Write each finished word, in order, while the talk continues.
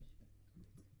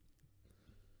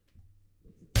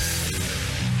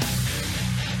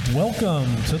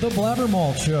Welcome to the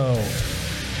BlabberMalt Show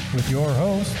with your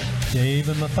hosts, Dave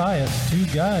and Matthias, two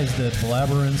guys that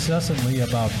blabber incessantly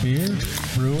about beer,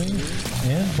 brewing,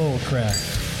 and bullcrap.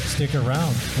 Stick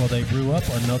around while they brew up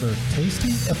another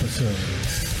tasty episode.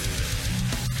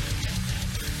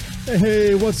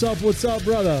 Hey, what's up,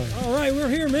 brother? All right, we're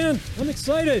here, man. I'm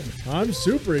excited. I'm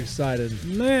super excited.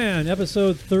 Man,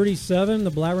 episode 37,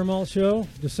 the BlabberMalt Show,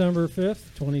 December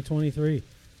 5th, 2023.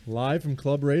 Live from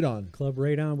Club Radon. Club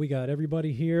Radon. We got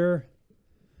everybody here.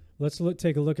 Let's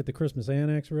take a look at the Christmas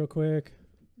Annex real quick.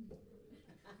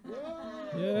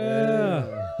 Yeah.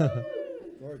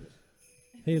 Gorgeous.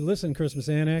 Hey, listen, Christmas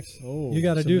Annex. Oh, you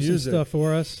got to do some stuff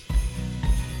for us.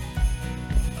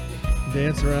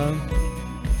 Dance around.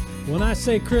 When I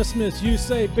say Christmas, you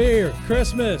say beer.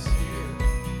 Christmas.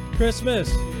 Christmas.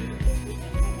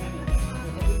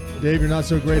 Dave, you're not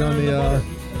so great on the...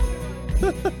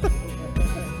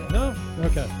 No?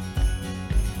 Okay.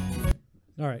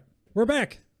 All right. We're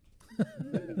back.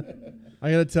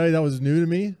 I got to tell you, that was new to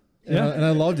me, and, Yeah. I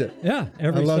loved it. Yeah. I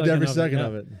loved every second yeah.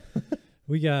 of it.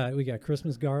 We got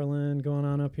Christmas garland going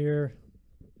on up here.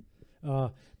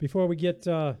 Before we get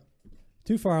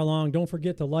too far along, don't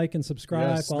forget to like and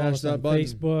subscribe. Yes, Follow smash us that on button.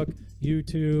 Facebook,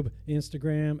 YouTube,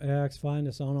 Instagram, X. Find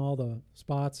us on all the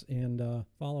spots and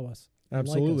follow us.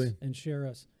 Absolutely. Like us and share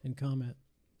us and comment.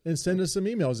 And send us some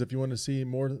emails if you want to see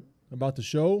more about the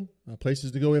show,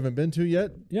 places to go we haven't been to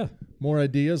yet. Yeah. More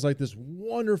ideas like this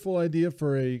wonderful idea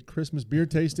for a Christmas beer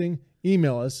tasting.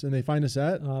 Email us, and they find us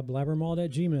at...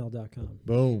 BlabberMalt@gmail.com.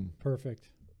 Boom. Perfect.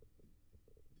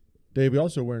 Dave, we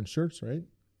also wearing shirts, right?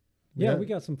 We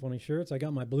got some funny shirts. I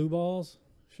got my Blue Balls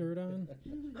shirt on,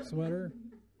 sweater.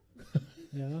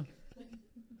 Yeah.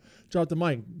 Drop the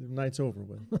mic. The night's over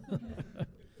with.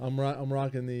 I'm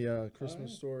rocking the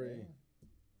Christmas Story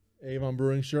Avon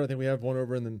Brewing shirt. I think we have one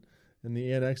over in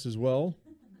the annex as well.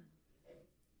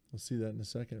 We'll see that in a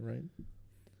second, right?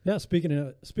 Yeah. Speaking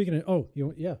of.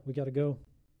 We got to go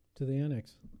to the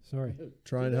annex. Sorry.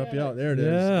 Trying to help you out. There it is.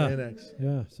 Yeah. Annex.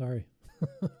 Yeah. Sorry.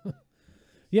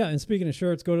 Yeah. And speaking of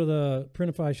shirts, go to the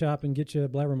Printify shop and get you a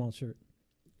BlabberMalt shirt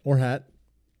Or hat.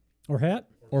 or hat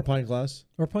Or pint glass.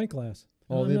 or pint glass.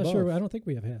 All I'm the not above. sure. I don't think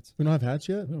we have hats. We don't have hats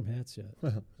yet? We don't have hats yet.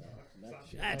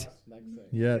 Next thing.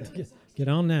 Yet. Get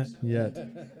on that. Yet.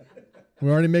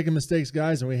 We're already making mistakes,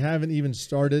 guys, and we haven't even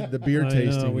started the beer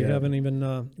tasting We yet. haven't even.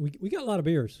 We got a lot of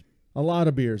beers. A lot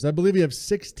of beers. I believe we have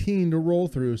 16 to roll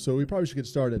through, so we probably should get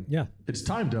started. Yeah. It's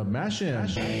time to mash in.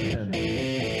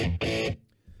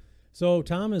 So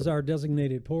Tom is our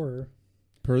designated pourer.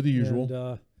 Per the usual.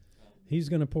 And he's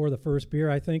going to pour the first beer.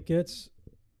 I think it's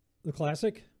the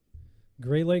classic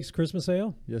Gray Lakes Christmas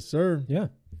Ale. Yes, sir. Yeah.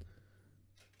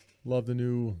 Love the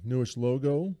newish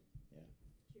logo.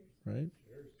 Right?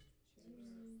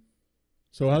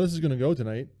 So how this is going to go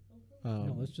tonight,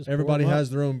 let's just everybody pour 'em has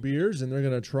their own beers, and they're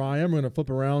going to try them. We're going to flip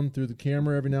around through the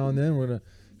camera every now and then. We're going to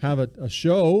have a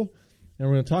show, and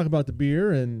we're going to talk about the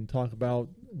beer and talk about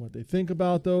what they think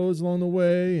about those along the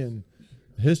way and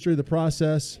the history of the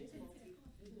process.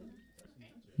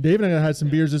 Dave and I had some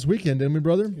beers this weekend, didn't we,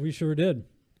 brother? We sure did.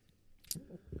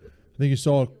 I think you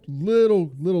saw a little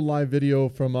live video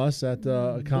from us at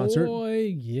a concert.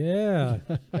 Boy, yeah.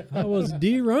 I was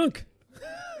drunk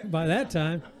by that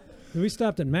time. We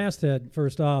stopped at Masthead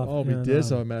first off. Oh, we and, did.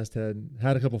 So Masthead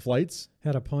had a couple flights.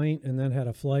 Had a pint and then had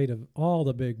a flight of all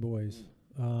the big boys.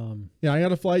 Yeah, I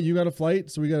got a flight. You got a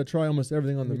flight. So we got to try almost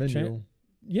everything on the menu.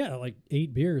 Yeah, like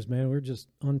 8 beers, man. We're just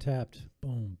untapped.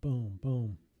 Boom, boom,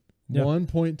 boom. Yeah.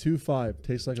 1.25.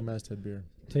 Tastes like a Masthead beer.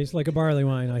 Tastes like a barley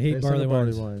wine. I hate Tastes barley like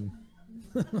a wines. wine.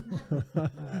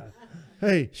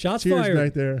 Hey, Shots cheers fired.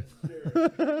 right there.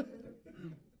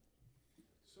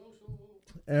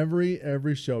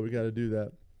 Every show we got to do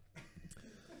that.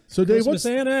 So Dave, Christmas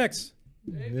Annex.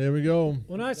 There we go.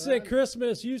 When I say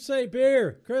Christmas, you say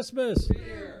beer. Christmas.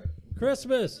 Beer.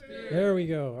 Christmas. Beer. There we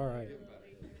go. All right.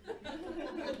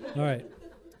 All right.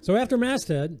 So after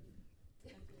Masthead,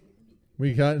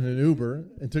 We got in an Uber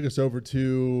and took us over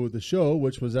to the show,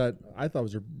 which was I thought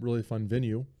was a really fun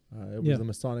venue. It was the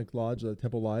Masonic Lodge, the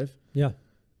Temple Live. yeah,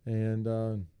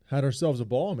 And had ourselves a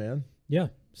ball, man. yeah,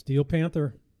 Steel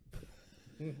Panther.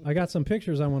 I got some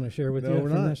pictures I want to share with No, you we're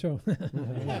from not. that show.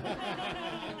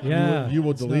 Yeah, You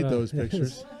will it's delete not a- those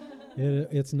pictures.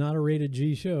 It's not a rated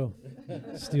G show.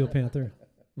 Steel Panther.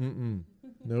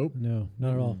 Nope. No,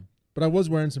 not at all. But I was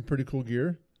wearing some pretty cool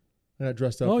gear. I got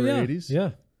dressed up Oh for yeah, 80s.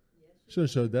 yeah. Should have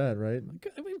showed that, right?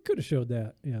 We could have showed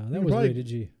that. Yeah, that was probably- rated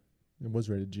G. It was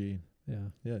rated G. Yeah,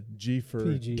 Yeah, G for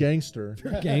PG. gangster.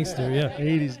 gangster. Yeah,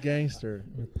 80s gangster.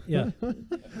 yeah,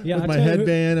 yeah. With I my tell you who-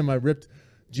 headband and my ripped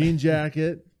jean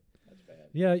jacket.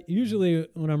 Yeah, usually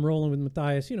when I'm rolling with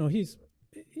Matthias,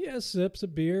 he has sips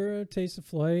of beer, taste of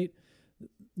flight,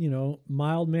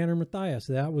 mild manner Matthias.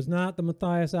 That was not the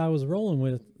Matthias I was rolling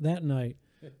with that night.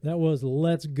 That was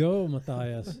Let's Go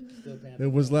Matthias.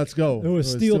 It was Let's Go. It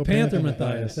was Steel Panther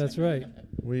Matthias. That's right.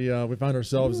 We found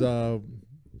ourselves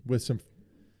with some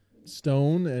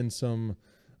Stone and some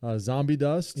Zombie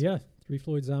Dust. Yeah, 3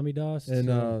 Floyd Zombie Dust.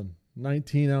 And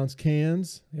 19-ounce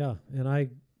cans. Yeah, and I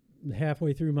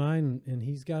halfway through mine, and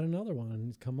he's got another one.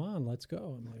 And come on, let's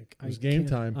go. I'm like, it was game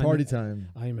time, party time.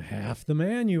 I'm half the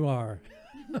man you are.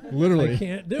 Literally. I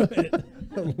can't do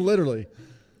it. Literally.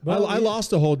 But I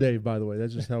lost a whole Dave, by the way.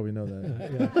 That's just how we know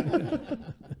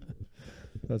that.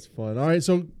 That's fun. All right,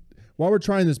 so while we're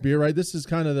trying this beer, right, this is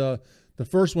kind of the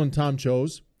first one Tom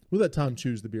chose. We let Tom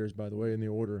choose the beers, by the way, in the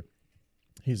order.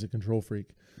 He's a control freak.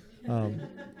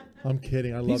 I'm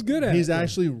kidding. He's good at it. He's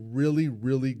actually really,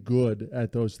 really good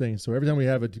at those things. So every time we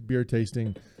have a beer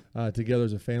tasting together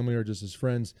as a family or just as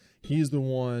friends, he's the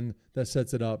one that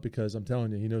sets it up because I'm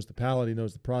telling you, he knows the palate, he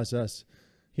knows the process.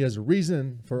 He has a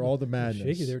reason for all the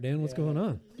madness. Shaky there, Dan. What's going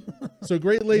on? So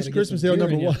Great Lakes Christmas Ale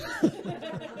number 1.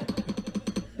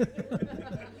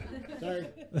 Sorry.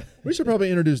 We should probably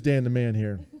introduce Dan the man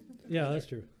here. Yeah, that's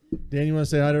true. Dan, you want to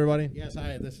say hi to everybody? Yes,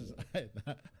 hi. This is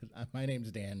my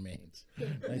name's Dan Maines.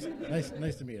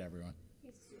 Nice to meet everyone.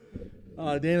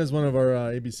 Dan is one of our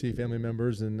ABC family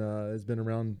members and has been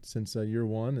around since year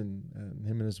one. And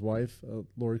him and his wife,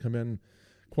 Lori, come in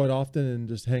quite often and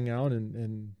just hang out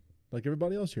and like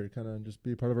everybody else here, kind of just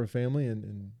be a part of our family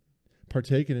and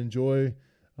partake and enjoy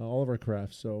all of our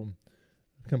crafts. So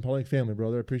come part like family,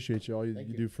 brother. I appreciate you all you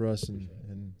do for us and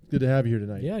good to have you here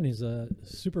tonight. Yeah, and he's a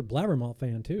super BlabberMalt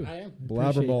fan too. I am.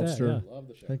 BlabberMalt, sir. Love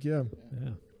the show. Thank you.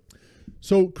 Yeah.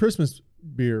 So Christmas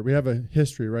beer, we have a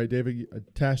history, right? David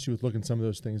tasked you with looking some of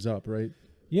those things up, right?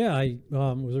 Yeah, I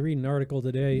was reading an article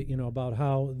today, about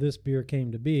how this beer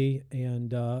came to be,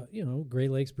 and Great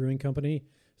Lakes Brewing Company,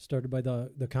 started by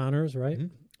the Connors, right?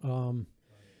 Mm-hmm.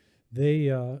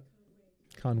 They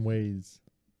Conways,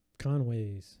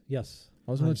 yes.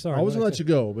 I was going to let you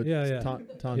go, but yeah.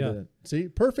 Tom didn't. See,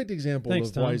 perfect example Thanks,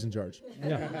 of Tom. why he's in charge.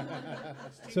 Yeah.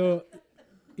 So,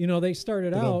 they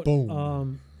started out.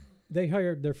 Boom. They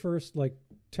hired their first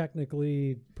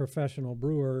technically professional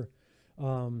brewer.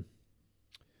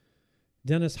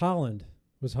 Dennis Holland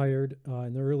was hired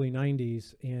in the early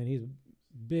 '90s, and he's a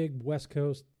big West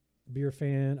Coast beer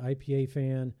fan, IPA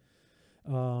fan,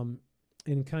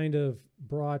 and kind of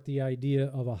brought the idea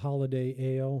of a holiday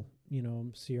ale.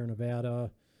 Sierra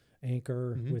Nevada,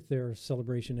 Anchor with their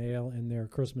Celebration Ale and their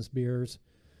Christmas beers.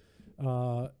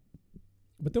 But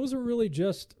those are really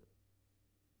just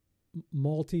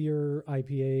maltier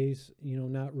IPAs,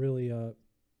 not really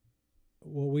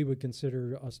what we would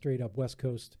consider a straight up West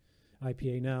Coast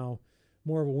IPA now,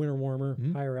 more of a winter warmer,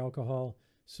 higher alcohol.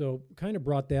 So kind of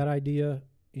brought that idea,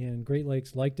 and Great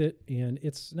Lakes liked it. And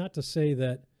it's not to say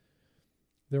that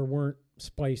there weren't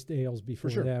spiced ales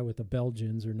before that with the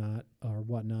Belgians or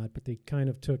whatnot, but they kind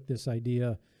of took this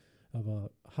idea of a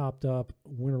hopped up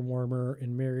winter warmer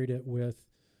and married it with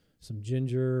some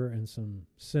ginger and some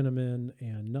cinnamon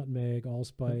and nutmeg,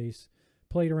 allspice,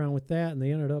 played around with that, and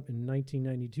they ended up in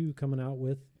 1992 coming out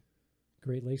with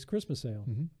Great Lakes Christmas Ale.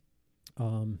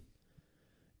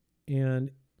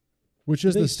 And which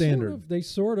is the standard. They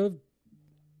sort of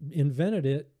invented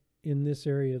it in this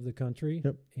area of the country,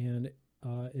 and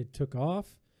it took off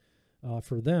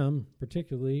for them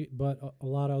particularly, but a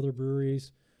lot of other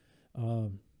breweries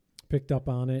picked up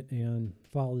on it and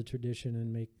followed the tradition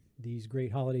and make these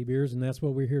great holiday beers, and that's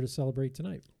what we're here to celebrate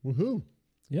tonight. Woohoo!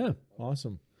 Yeah.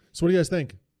 Awesome. So what do you guys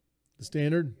think? The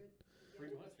standard?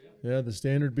 Pretty much, Yeah, the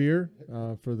standard beer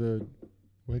for the...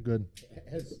 Way good.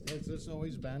 Has this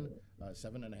always been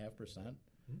 7.5%?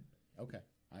 Okay.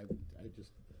 I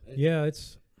just... Yeah,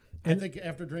 it's... I think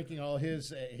after drinking all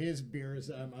his beers,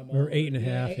 I'm or all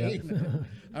 8.5. Yeah. 8.5.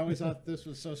 I always thought this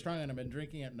was so strong, and I've been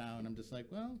drinking it now, and I'm just like,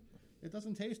 well, it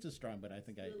doesn't taste as strong, but I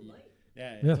think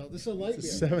So this is a light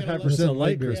beer. 7.5%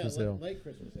 light Christmas ale. Light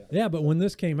Christmas ale. Yeah, but when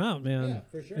this came out, man, Yeah,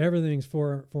 for sure. everything's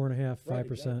 4.5, 5%, Right,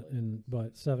 exactly.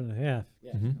 but 7.5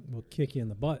 Yeah. will kick you in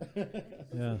the butt.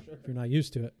 Yeah, if you're not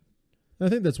used to it. I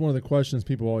think that's one of the questions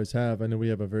people always have. I know we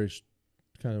have a very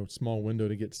kind of small window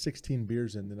to get 16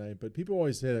 beers in tonight, but people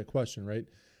always say that question, right?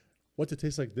 What's it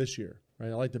taste like this year,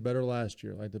 right? I liked it better last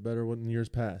year. I liked it better in years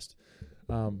past.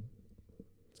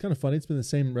 It's kind of funny. It's been the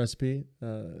same recipe.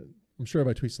 I'm sure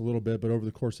I tweaked a little bit, but over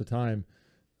the course of time,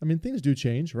 I mean, things do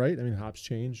change, right? I mean, hops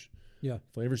change. Yeah.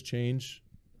 Flavors change.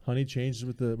 Honey changes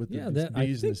with the Yeah, bees I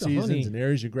and the think the seasons honey- and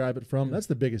areas you grab it from. That's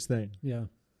the biggest thing, Yeah.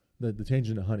 the change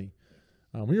into honey.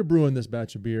 When you're brewing this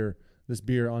batch of beer, this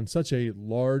beer on such a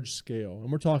large scale. And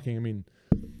we're talking, I mean,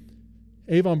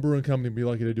 Avon Brewing Company would be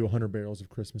lucky to do 100 barrels of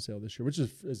Christmas ale this year, which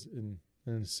is an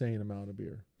insane amount of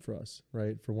beer for us,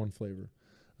 right, for one flavor.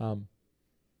 I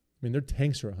mean, their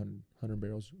tanks are 100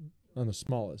 barrels on the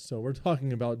smallest. So we're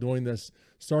talking about doing this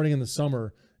starting in the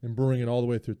summer and brewing it all the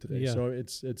way through today. Yeah. So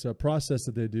it's a process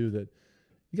that they do that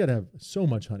you got to have so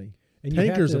much honey. And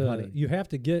Tankers of honey. You have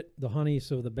to get the honey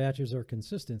so the batches are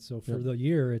consistent. So for the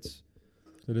year, it is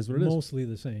what it is. Mostly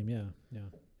the same. Yeah.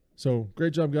 So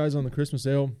great job, guys, on the Christmas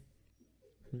ale.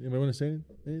 Anybody want to say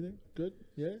anything? Good?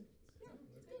 Yeah?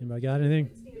 Anybody got anything?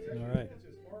 All right.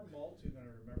 It's more malty than I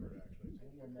remembered, actually. It's a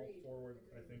little more malt forward,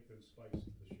 I think, than spice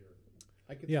this year.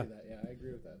 I could Yeah. see that. Yeah, I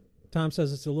agree with that. Tom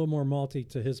says it's a little more malty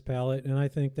to his palate, and I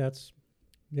think that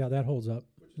holds up.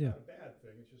 Which is Yeah. not a bad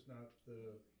thing. It's just not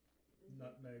the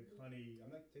nutmeg, honey.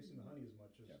 I'm not tasting the honey as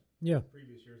much as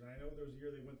previous years. And I know there was a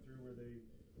year they went through where they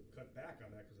cut back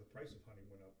on that because the price of honey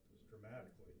went up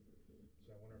dramatically.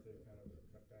 So I wonder if they've kind of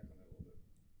cut back on that a little bit.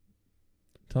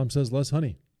 Tom says less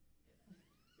honey.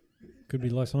 Could be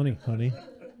less honey. Honey.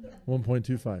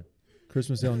 1.25.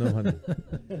 Christmas ale, no honey.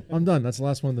 I'm done. That's the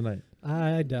last one tonight.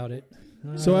 I doubt it.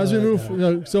 So as we move, we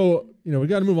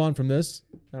got to move on from this.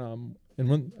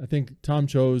 And I think Tom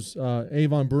chose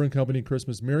Avon Brewing Company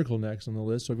Christmas Miracle next on the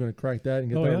list, so we're going to crack that and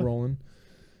get that rolling.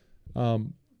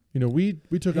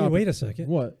 We took Hey, wait a second.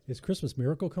 What? Is Christmas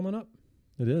Miracle coming up?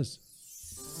 It is.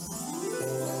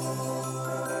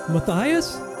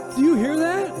 Matthias, do you hear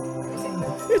that?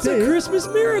 It's a Christmas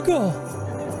Miracle.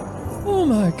 Oh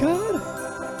my God.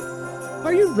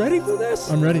 Are you ready for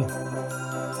this? I'm ready. Got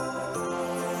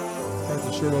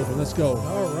the shirt open. Let's go.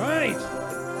 All right.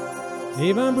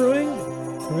 Avon Brewing,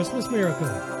 Christmas Miracle.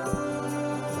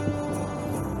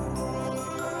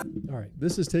 All right.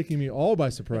 This is taking me all by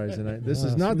surprise tonight. This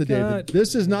is not the Dave.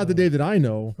 This is not the Dave that I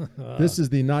know. This is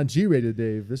the not G-rated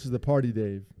Dave. This is the party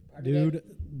Dave. Dude,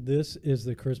 this is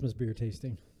the Christmas beer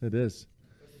tasting. It is.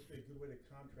 That would be a good way to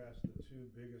contrast the two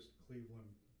biggest Cleveland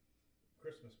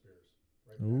Christmas beers.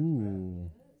 Right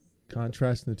Ooh.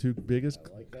 Contrasting the two biggest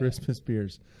Christmas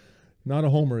beers. Not a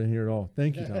homer in here at all.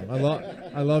 Thank you, Tom.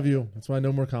 I love you. That's why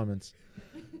no more comments.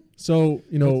 So,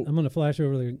 I'm going to flash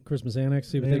over the Christmas Annex,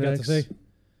 see what they got to say.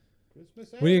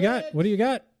 Christmas What do you got? What do you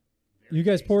got? You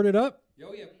guys poured it up?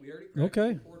 Oh, yeah. We already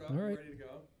Okay. poured up. All right. Ready to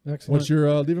go. Excellent. what's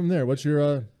your, leave them there. What's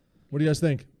your, what do you guys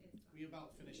think? We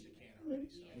about finished the can already.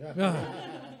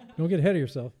 So. Don't get ahead of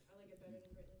yourself.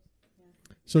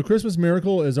 So Christmas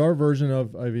Miracle is our version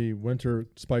of a winter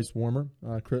spiced warmer,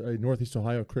 a Northeast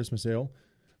Ohio Christmas ale.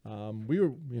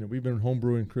 We've been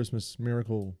homebrewing Christmas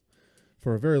Miracle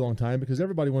for a very long time because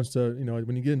everybody wants to,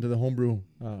 when you get into the homebrew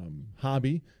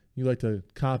hobby, you like to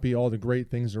copy all the great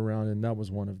things around, and that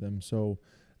was one of them. So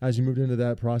as you moved into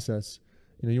that process,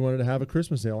 you wanted to have a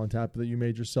Christmas ale on tap that you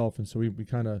made yourself, and so we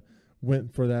kind of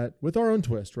went for that with our own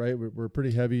twist, right? We're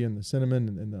pretty heavy in the cinnamon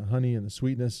and the honey and the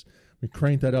sweetness. We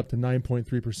cranked that up to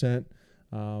 9.3%.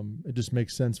 It just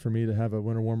makes sense for me to have a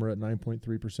winter warmer at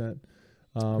 9.3%.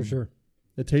 For sure.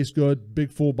 It tastes good, big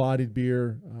full-bodied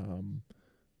beer,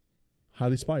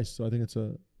 highly spiced. So I think it's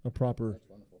a proper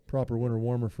winter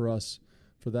warmer for us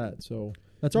for that. So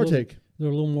that's our take. They're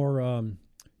a little more,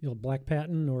 black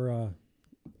patent or a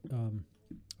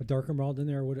darker malt in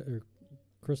there, or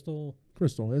crystal.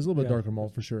 Crystal. It's a little bit darker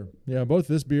malt for sure. Yeah, both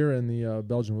this beer and the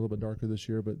Belgian were a little bit darker this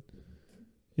year, but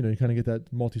you kind of get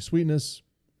that malty sweetness.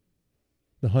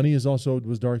 The honey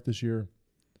was dark this year.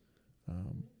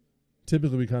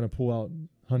 Typically, we kind of pull out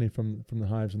honey from the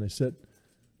hives and they sit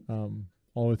all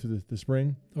the way through the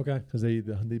spring. Okay. Because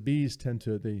the bees tend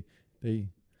to they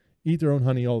eat their own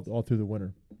honey all through the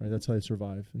winter. Right. That's how they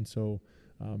survive. And so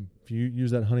if you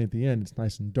use that honey at the end, it's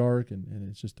nice and dark and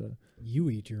it's just a. You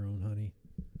eat your own honey.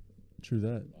 True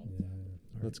that. Yeah.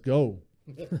 Let's go.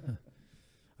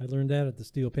 I learned that at the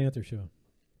Steel Panther show.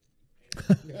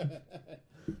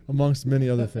 Amongst many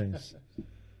other things.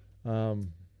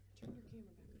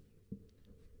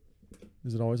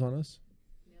 Is it always on us?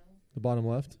 No. The bottom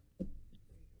left?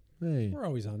 Hey. We're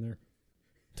always on there.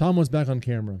 Tom was back on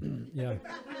camera. Yeah.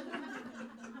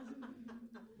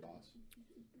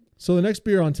 So the next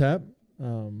beer on tap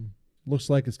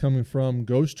looks like it's coming from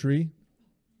Ghost Tree.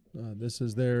 This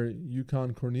is their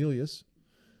Yukon Cornelius.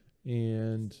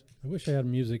 And I wish I had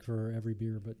music for every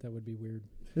beer, but that would be weird.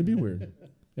 It'd be weird.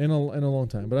 In a long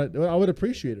time. But I would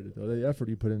appreciate it, though, the effort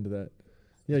you put into that.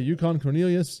 Yeah, Yukon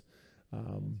Cornelius.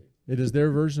 It is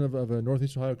their version of a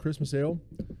Northeast Ohio Christmas ale.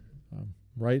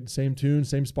 Right? Same tune,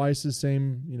 same spices,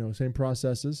 same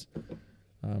processes.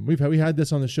 We had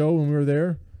this on the show when we were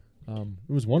there.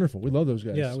 It was wonderful. We love those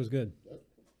guys. Yeah, it was good.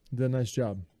 Did a nice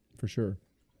job, for sure.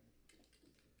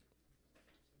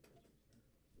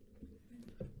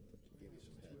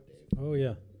 Oh,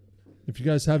 yeah. If you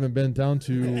guys haven't been down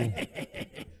to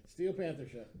Steel Panther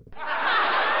show.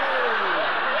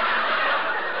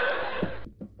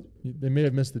 They may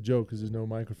have missed the joke because there's no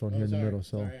microphone here in the middle.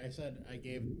 So Sorry, I said I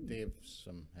gave Dave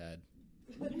some head.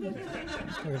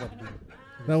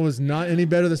 that was not any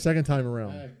better the second time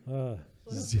around.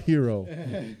 0.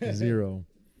 0.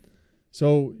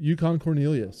 So Yukon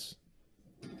Cornelius.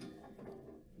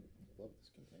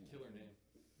 Killer name.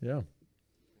 Yeah.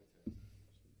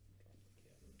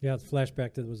 Yeah, it's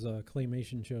flashback to those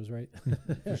claymation shows, right?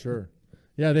 For sure.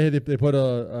 Yeah, they put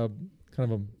a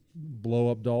kind of a blow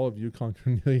up doll of Yukon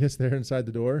Cornelius there inside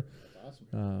the door. That's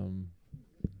awesome.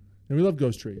 And we love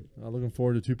Ghost Tree. Looking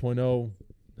forward to 2.0,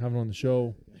 having on the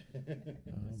show.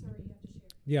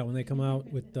 Yeah, when they come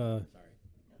out with that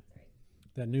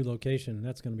new location,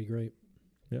 that's going to be great.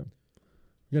 Yeah.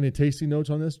 You got any tasting notes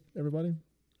on this, everybody? No,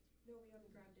 we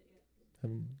haven't grabbed it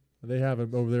yet. They have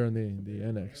it over there in the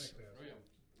annex.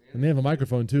 And they have a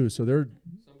microphone too, so they're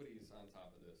Somebody's on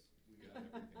top of this. We got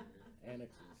everything here.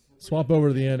 Annexes. swap over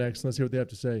to the annex. Let's hear what they have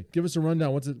to say. Give us a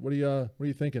rundown. What are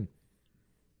you thinking?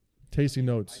 Tasting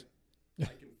notes. I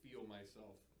can feel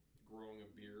myself growing a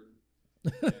beard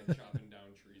and chopping down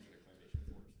trees in a claymation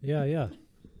forest. Yeah, yeah.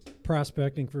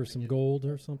 Prospecting for some gold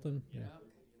or something. Yeah,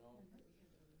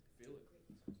 feel it.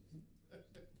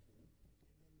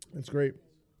 That's great.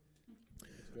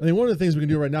 I think one of the things we can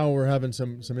do right now when we're having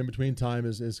some in between time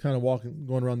is kind of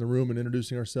going around the room and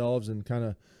introducing ourselves and kind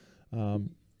of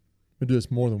we'll do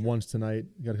this more than once tonight.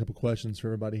 Got a couple questions for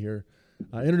everybody here.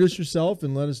 Introduce yourself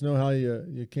and let us know how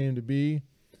you came to be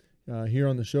here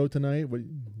on the show tonight. What you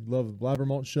love the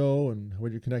BlabberMalt Show and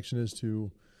what your connection is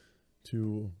to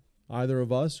either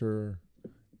of us or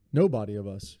nobody of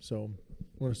us. So,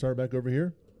 want to start back over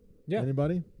here? Yeah.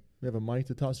 Anybody? We have a mic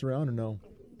to toss around or no?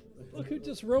 Look who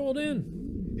just rolled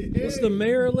in. It's the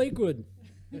mayor of Lakewood.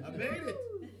 I made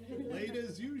it. Late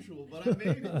as usual, but I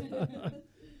made it.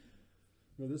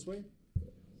 Go this way.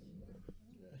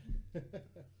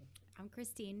 I'm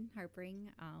Christine Harpering.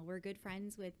 We're good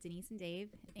friends with Denise and Dave,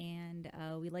 and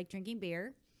we like drinking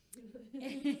beer.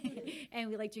 And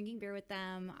we like drinking beer with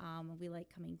them. We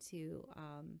like coming to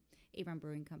Avon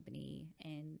Brewing Company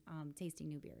and tasting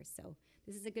new beers. So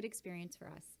this is a good experience for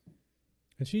us.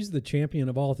 And she's the champion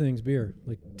of all things beer,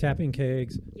 like tapping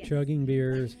kegs, Yes. chugging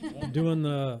beers, doing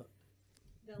the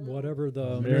whatever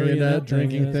the Marionette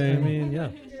drinking is. thing. I mean, yeah.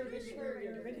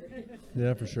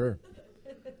 Yeah, for sure.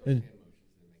 And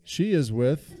she is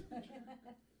with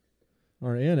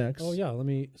our annex. Oh, yeah. Let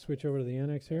me switch over to the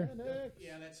annex here.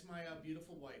 Yeah, that's my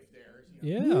beautiful wife there.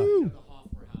 Yeah. The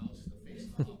Hoffer House, the face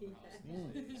of the Hoffer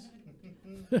House these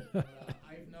days.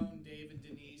 I've known Dave and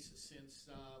Denise since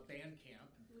band camp,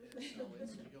 so we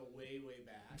go way, way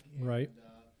back. Right. And,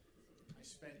 I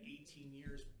spent 18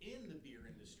 years in the beer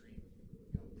industry,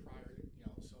 prior to,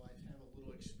 so I have a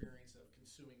little experience of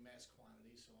consuming mass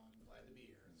quantities, so I'm glad to be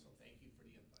here. So thank you for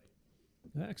the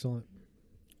invite. Excellent.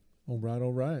 All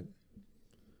right.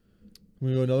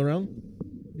 We go another round?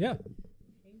 Yeah.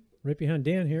 Right behind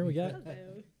Dan here, we got.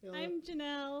 Hello. I'm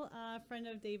Janelle, friend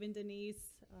of Dave and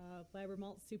Denise,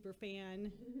 BlabberMalt super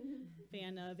fan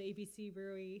of ABC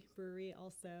Brewery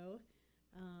also.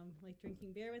 Like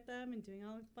drinking beer with them and doing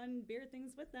all the fun beer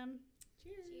things with them.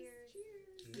 Cheers.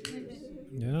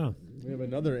 Yeah. We have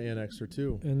another annexer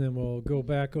too. And then we'll go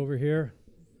back over here.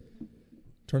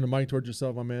 Turn the mic towards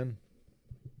yourself, my man.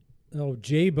 Oh,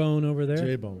 J-Bone over there.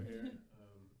 J-Bone.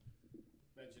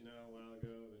 Met Janelle a while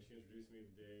ago, and she introduced me to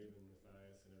Dave and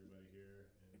Matthias and everybody here.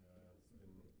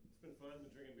 And it's been fun.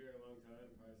 Been drinking beer a long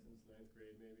time, probably since 9th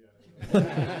grade, maybe. I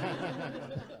don't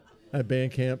know. At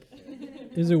band camp.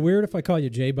 Is it weird if I call you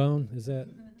J-Bone? Is that...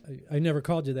 I never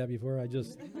called you that before. I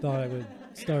just thought I would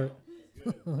start.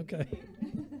 Okay.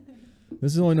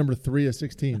 This is only number 3 of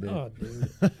 16, Dave. Oh, dude.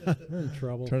 We're in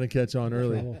trouble. Trying to catch on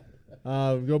early.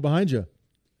 Trouble. Go behind you.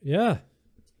 Yeah.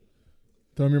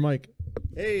 Throw him your mic.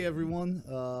 Hey everyone,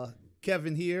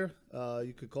 Kevin here.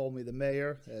 You could call me the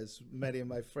mayor, as many of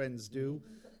my friends do.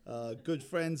 Good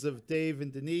friends of Dave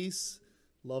and Denise.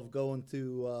 Love going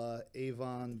to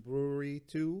Avon Brewery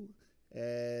too,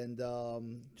 and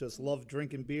just love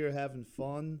drinking beer, having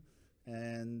fun,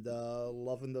 and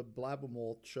loving the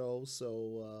BlabberMalt Show.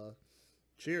 So,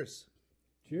 cheers.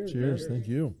 Cheers. Thank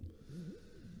you.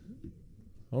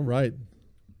 All right.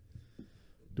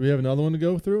 Do we have another one to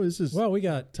go through? This is Well, we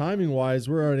got... timing-wise,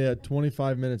 we're already at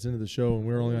 25 minutes into the show, and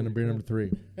we're only on beer number 3.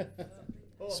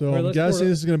 So All right, I'm let's guessing pour-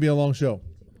 this is going to be a long show.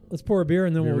 Let's pour a beer,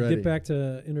 and then Be we'll ready. get back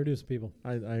to introduce people.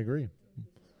 I agree.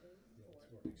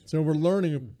 So we're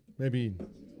learning, maybe,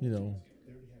 Doesn't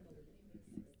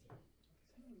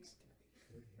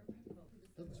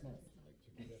smell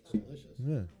delicious.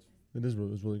 Yeah, it is. It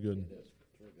was really good. It is.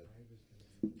 It's really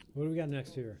good. What do we got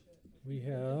next here? We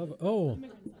have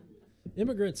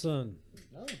Immigrant Son.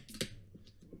 Oh.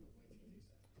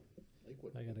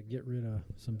 I got to get rid of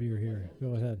some beer here.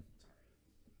 Go ahead.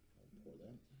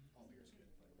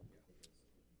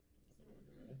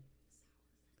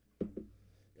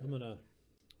 Pour that.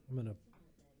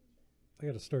 I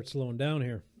got to start slowing down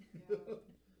here.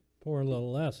 Pour a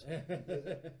little less.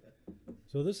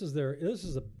 So this is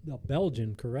a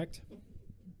Belgian, correct?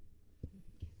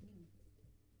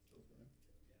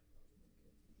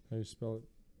 How do you spell it?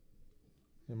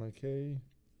 M-I-K.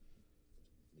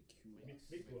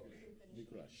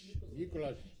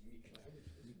 Nicolas.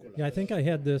 Yeah, I think I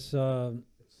had this It's Santa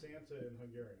in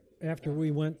Hungarian. after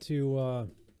we went to,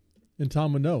 And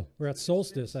Tom would know. we're at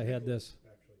Solstice, I had this.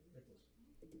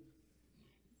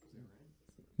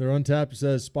 They're untapped. It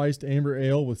says spiced amber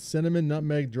ale with cinnamon,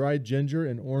 nutmeg, dried ginger,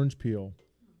 and orange peel.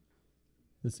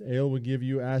 This ale would give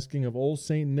you asking of old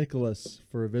St. Nicholas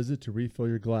for a visit to refill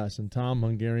your glass. And Tom,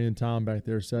 Hungarian Tom back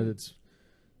there, said it's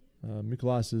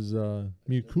Mikuláš is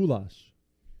Mikuláš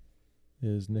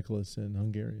is Nicholas in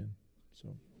Hungarian. So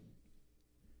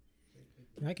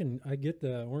I get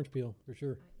the orange peel for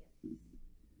sure.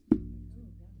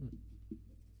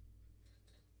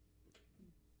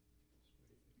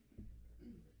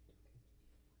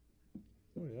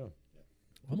 oh yeah.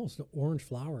 Almost an orange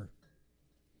flower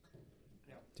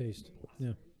taste.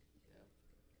 Yeah.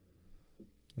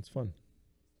 That's fun.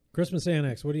 Christmas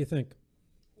Annex, what do you think?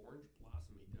 Orange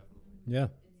blossomy, definitely. Yeah.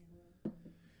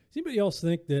 Does anybody else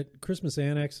think that Christmas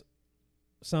Annex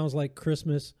sounds like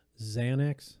Christmas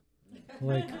Xanax?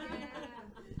 like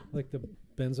the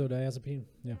benzodiazepine?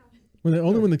 Yeah.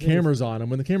 Only when the camera's on them.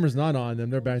 When the camera's not on them,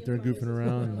 they're back there goofing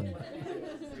around.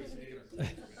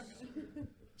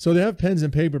 So they have pens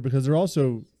and paper because they're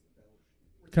also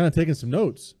kind of taking some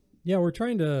notes. Yeah, we're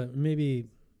trying to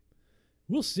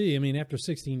we'll see. I mean, after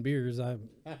 16 beers, I'm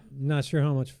not sure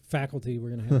how much faculty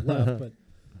we're going to have left, but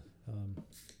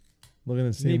Looking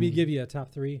and seeing maybe give you a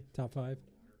top 3, top 5.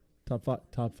 Top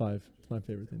five. It's my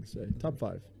favorite thing to say. Top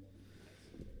 5.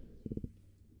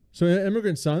 So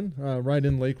Immigrant Son, right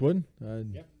in Lakewood,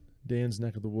 Dan's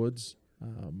neck of the woods.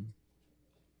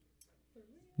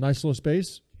 Nice little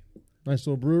space, nice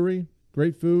little brewery,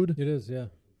 great food, It is, yeah.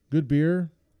 good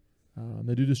beer.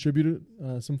 They do distribute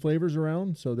some flavors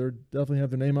around, so they're definitely have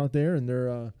their name out there,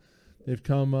 and they've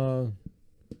come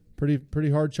pretty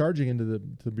hard charging into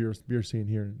the beer scene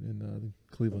here in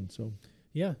Cleveland. So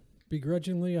Yeah,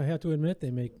 begrudgingly, I have to admit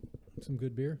they make some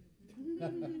good beer.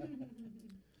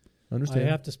 understand. I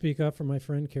have to speak up for my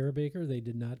friend Kara Baker. They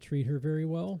did not treat her very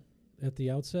well at the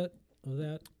outset of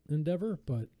that endeavor,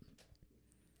 but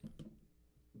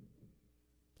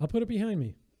I'll put it behind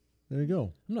me. There you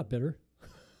go. I'm not bitter.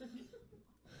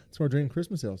 That's why we're drinking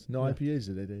Christmas ales. No Yeah. IPAs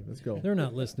today, Dave. Let's go. They're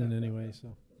not listening anyway,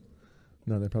 so.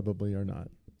 No, they probably are not.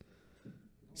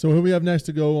 So who we have next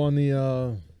to go on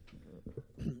the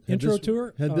Intro this,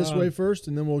 tour? Head this way first,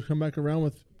 and then we'll come back around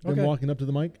with them Okay. walking up to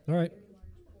the mic. All right.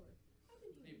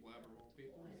 Hey, BlabberMalt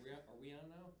people, are we on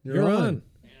now? You're on.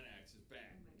 Annex is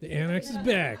back. The Annex is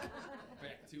back.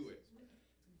 Back to it.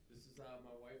 This is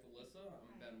my wife Alyssa.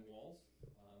 I'm Ben Walls.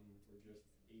 We're just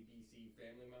ABC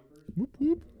family members. Whoop,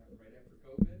 whoop. Right after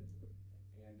COVID, and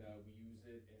we use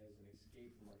it as an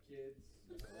escape from our kids.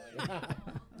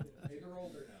 Hey, they're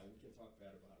older now. We can talk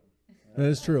bad about them. That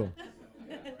is true.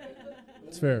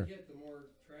 It's fair. The more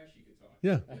trash you can talk.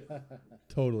 Yeah,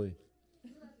 totally.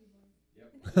 Yep.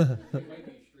 We might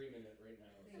be streaming it right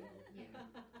now.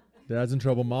 So. Dad's in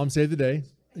trouble. Mom saved the day.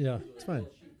 Yeah. It's fine.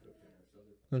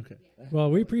 Okay. Well,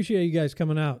 we appreciate you guys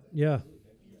coming out. Yeah.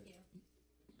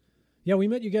 Yeah, we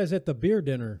met you guys at the beer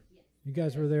dinner. You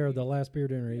guys were there the last beer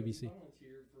dinner, ABC.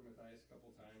 Volunteered for Matthias a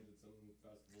couple times at some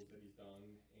festivals that he's done,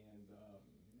 and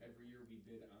every year we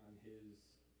bid on his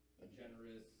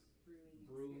generous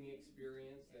brewing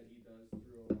experience that he does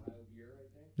through Ohio Beer, I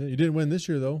think. Yeah, you didn't win this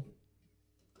year, though.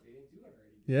 They didn't do it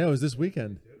already. Yeah, it was this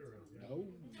weekend. No.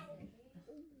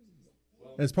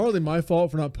 And it's partly my fault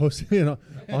for not posting it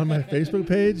on my Facebook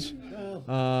page.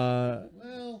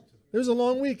 Well, It was a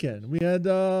long weekend. We had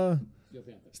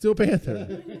Steel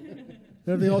Panther.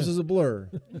 Everything else is a blur.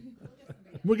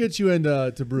 We'll get you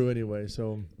into to brew anyway.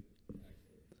 So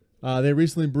they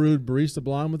recently brewed Barista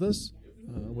Blonde with us,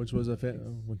 which was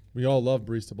we all love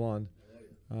Barista Blonde.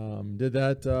 Did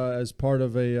that as part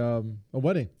of a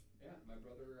wedding. Yeah, my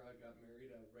brother got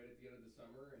married right at the end of the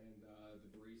summer, and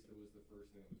the barista was the first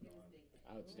thing that was gone.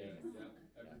 outstanding. Yeah,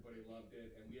 everybody loved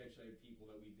it, and we actually had people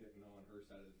that we didn't know on her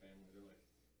side of the family. They're like,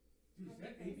 "Dude, is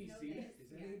that ABC? Is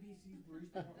that ABC's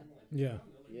barista?" I'm like, Yeah. "No."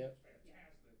 They're like, Yep. "That's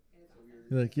fantastic." So we were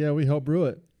You're like, yeah, we helped brew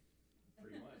it.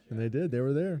 And they did. They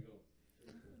were there.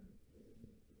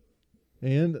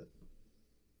 And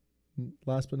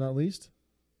last but not least,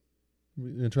 we're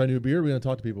going to try new beer. We're going to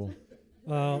talk to people.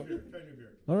 All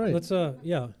right. Let's,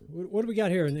 yeah. What do we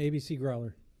got here in the ABC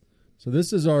Growler? So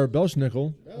this is our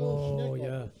Belschnickel. Oh,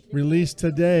 yeah. Released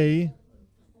today.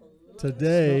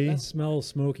 That smells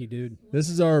smoky, dude. This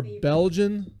is our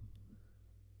Belgian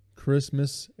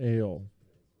Christmas ale.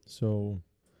 So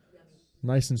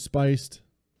nice and spiced,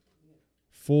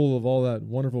 full of all that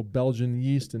wonderful Belgian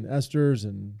yeast and esters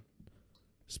and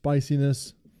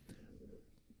spiciness.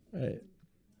 I think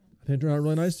it turned out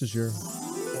really nice this year.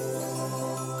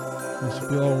 You should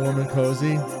be all warm and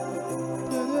cozy.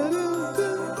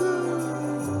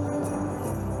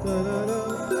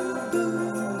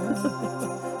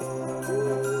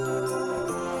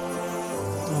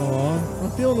 Aw,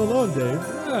 I'm feeling the love, Dave.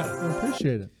 Yeah. I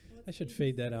appreciate it. I should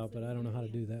fade that out, but I don't know how to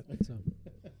do that. So.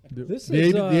 The The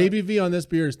ABV on this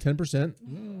beer is 10%. I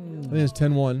think it's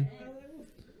 10.1.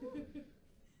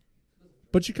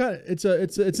 But you kind of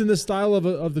it's in the style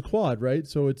of the quad, right?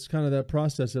 So it's kind of that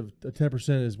process of the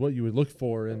 10% is what you would look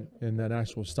for in that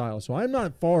actual style. So I'm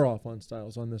not far off on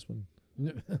styles on this one,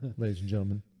 ladies and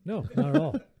gentlemen. No, not at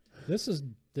all. This is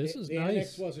The nice.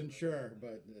 Annex wasn't sure,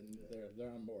 but they're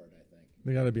on board, I think.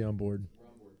 They got to be on board.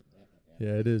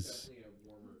 Yeah, it is.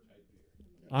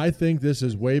 I think this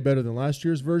is way better than last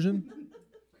year's version.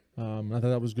 I thought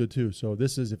that was good too. So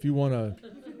this is, if you want a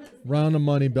round of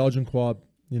money Belgian quad,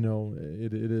 you know,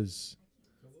 it is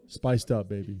spiced up,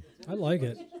 baby. I like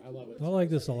it. I love it. I like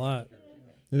this a lot.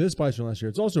 It is spiced from last year.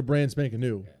 It's also brand spanking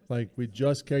new. Like, we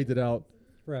just kegged it out,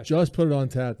 Fresh. just put it on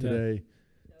tap today,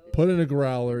 put it in a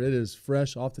growler. It is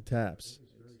fresh off the taps.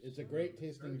 It's a great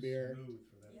tasting beer,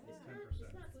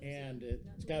 and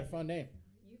it's got a fun name.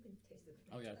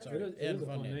 Oh yeah, sorry. It is a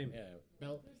fun name. Yeah,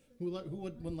 who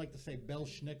wouldn't like to say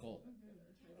Belschnickel?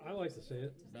 I like to say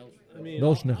it. I mean,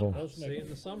 Belschnickel. I'll say it in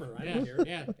the summer. I Yeah, don't care.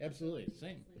 yeah, absolutely,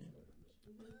 same.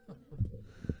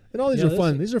 And all these are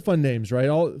fun. These are fun names, right?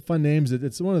 All fun names.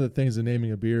 It's one of the things of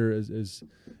naming a beer is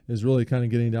really kind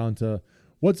of getting down to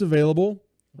what's available,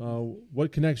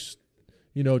 what connects,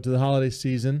 you know, to the holiday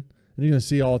season. And you're going to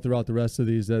see all throughout the rest of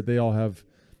these that they all have,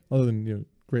 other than, you know,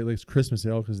 Great Lakes Christmas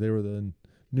Ale, because they were the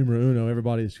numero uno.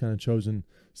 Everybody's kind of chosen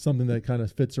something that kind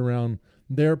of fits around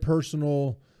their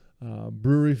personal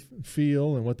brewery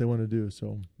feel and what they want to do.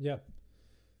 So yeah,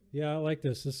 I like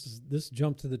this. This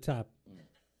jumped to the top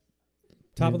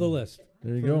of the list.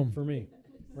 There you go for me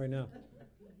right now.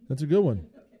 That's a good one.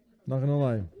 Not gonna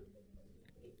lie.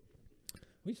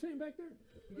 What you saying back there?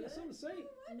 You got something to say?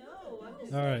 No, I'm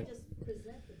just all right. Just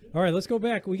present the beer. All right, let's go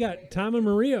back. We got Tom and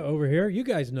Maria over here. You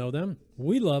guys know them.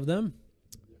 We love them.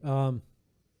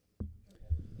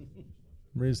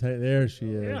 Maria's there.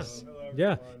 She is.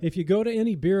 Yeah. If you go to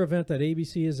any beer event that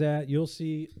ABC is at, you'll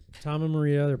see Tom and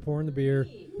Maria. They're pouring the beer.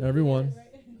 Everyone.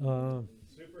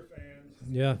 Super fans.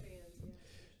 Yeah.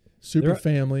 Super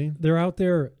family. They're out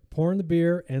there pouring the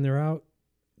beer, and they're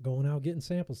going out getting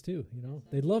samples too. You know,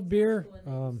 they love beer,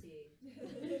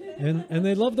 and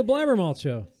they love the BlabberMalt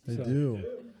Show. They do.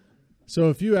 So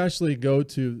if you actually go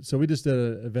to, so we just did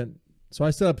an event. So I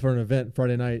set up for an event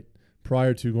Friday night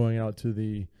prior to going out to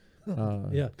the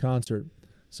concert.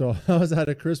 So I was at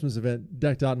a Christmas event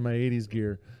decked out in my 80s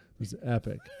gear. It was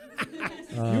epic.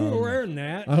 You were wearing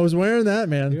that. I was wearing that,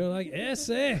 man. You were like, "Esse."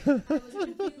 I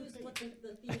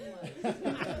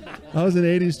was an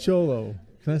 80s cholo.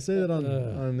 Can I say that on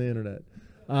the internet?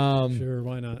 Sure,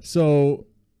 why not? So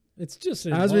it's just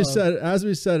as we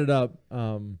set it up,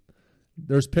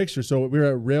 there's pictures. So we were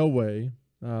at Railway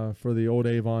for the Old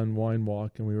Avon Wine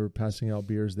Walk, and we were passing out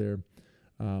beers there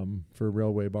for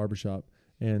Railway Barbershop.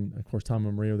 And, of course, Tom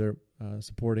and Maria there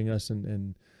supporting us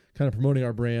and kind of promoting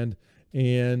our brand.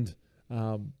 And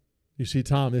you see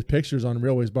Tom, there's pictures on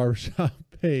Railway's Barbershop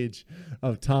page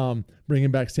of Tom bringing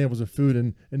back samples of food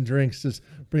and drinks, just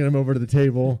bringing them over to the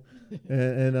table.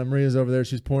 and Maria's over there.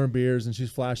 She's pouring beers and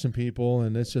she's flashing people.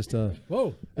 And it's just a...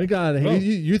 Whoa. Thank God. Whoa.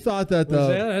 You thought that Was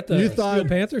that at the Steel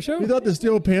Panther show? You thought the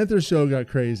Steel Panther show got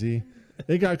crazy.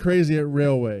 It got crazy at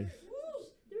Railway.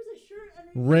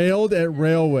 Railed at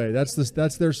Railway.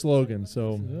 That's their slogan.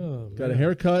 So got a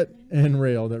haircut and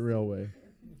railed at Railway.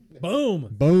 Boom.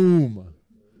 Boom.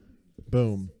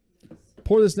 Boom.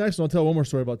 Pour this next one. I'll tell one more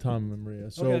story about Tom and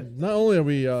Maria. So not only are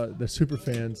we the super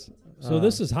fans. So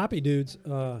this is Hoppy Dudes.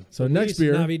 So next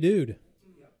beer. Navi Dude.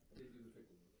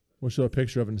 We'll show a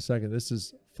picture of it in a second. This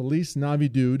is Felice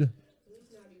Navidad.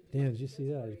 Dan, did you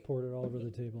see that? He poured it all over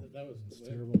the table. It's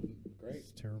terrible. Great.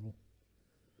 It's terrible.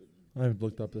 I haven't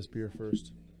looked up this beer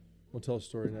first. We'll tell a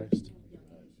story next.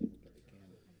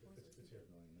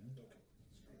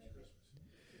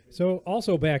 So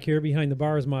also back here behind the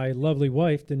bar is my lovely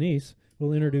wife, Denise.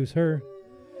 We'll introduce her.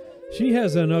 She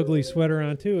has an ugly sweater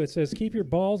on too. It says, keep your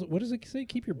balls. What does it say?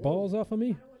 Keep your balls off of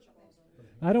me?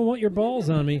 I don't want your balls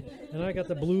on me. And I got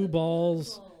the blue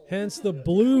balls, hence the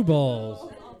blue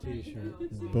balls t-shirt.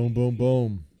 Boom, boom,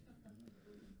 boom.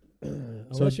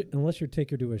 Unless you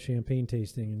take her to a champagne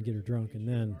tasting and get her drunk, and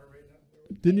then.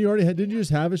 Didn't you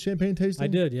just have a champagne tasting? I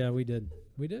did, yeah, we did.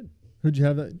 Who'd you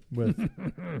have that with?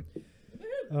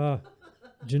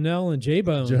 Janelle and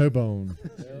J-Bone. J-Bone.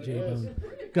 J-Bone.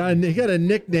 He got a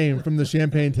nickname from the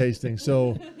champagne tasting,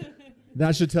 so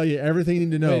that should tell you everything you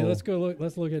need to know. Wait, let's go look.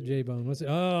 Let's look at J-Bone.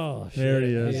 Oh, shit. There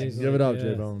he is. Give it up, yes.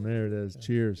 J-Bone. There it is.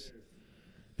 Cheers.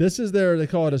 This is they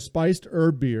call it a spiced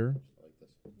herb beer.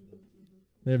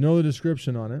 They have no other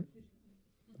description on it.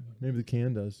 Maybe the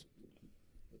can does.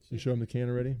 You show him the can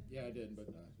already? Yeah, I did, but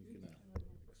you can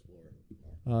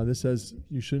explore. This says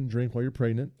you shouldn't drink while you're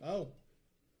pregnant. Oh,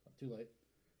 too late.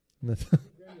 It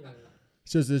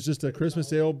says it's just a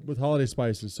Christmas ale with holiday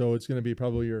spices, so it's going to be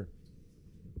probably your.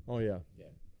 Oh yeah.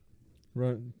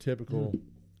 Run typical,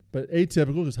 but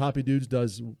atypical because Hoppy Dudes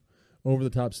does over the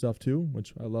top stuff too,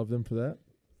 which I love them for that.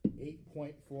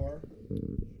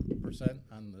 8.4%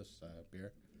 on this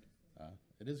beer.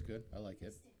 It is good. I like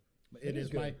it. It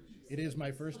is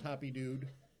my first Hoppy Dude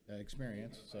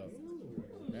experience. So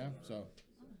yeah. So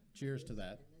cheers to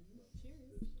that.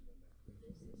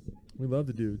 We love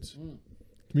the dudes. Can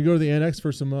we go to the annex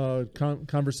for some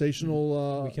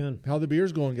conversational? We can. How the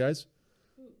beer's going, guys?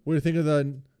 What do you think of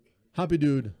the Hoppy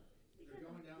Dude? They're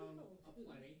going down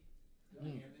plenty,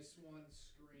 and this one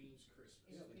screams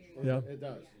Christmas. Yeah, It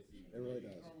does. It really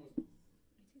does.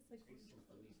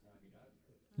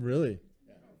 really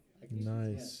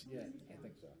nice. Yeah, I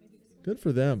think so. Good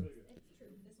for them.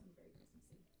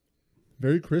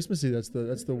 Very Christmassy. That's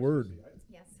the word.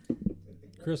 Yes.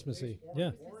 Christmassy.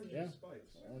 Yeah. Yeah.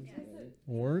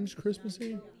 Orange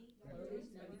Christmassy.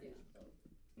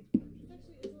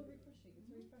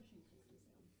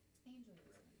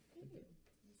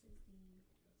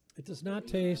 It does not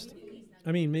taste.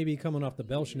 I mean, maybe coming off the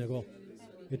Belschnickel,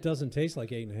 it doesn't taste like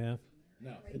 8.5.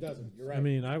 No, it doesn't. You're right. I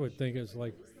mean, I would think it's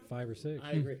like 5 or 6.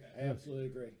 I agree. I absolutely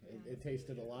agree. It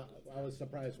tasted a lot. I was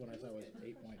surprised when I saw it was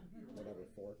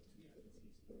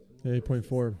 8.4.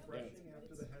 8.4. Yeah.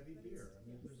 After the heavy beer. I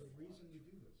mean, there's a reason we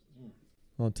do this.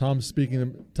 Well, Tom's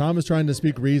speaking. Tom is trying to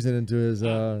speak reason into his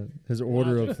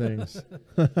order of things.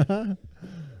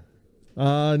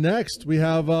 Next, we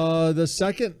have the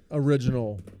second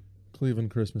original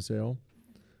Cleveland Christmas Ale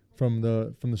from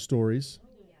the stories,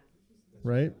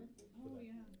 right?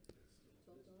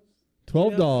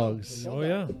 12 dogs. Oh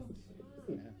yeah.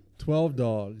 12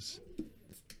 dogs.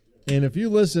 And if you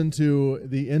listen to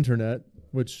the internet,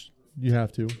 which you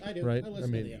have to, I do. right? I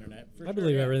listen to the internet. I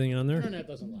believe everything on The there. internet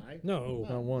doesn't lie. No.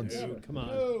 Not once. Dude, come on.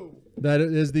 No. That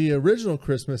is the original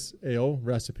Christmas ale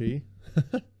recipe,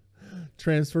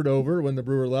 transferred over when the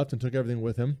brewer left and took everything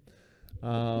with him.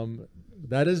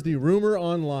 That is the rumor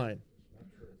online.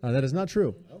 That is not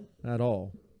true at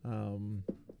all.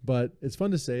 But it's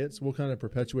fun to say it, so we'll kind of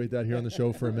perpetuate that here on the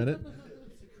show for a minute.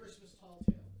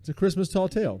 It's a Christmas tall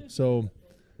tale. So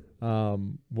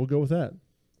we'll go with that.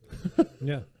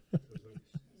 Yeah.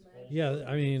 Yeah,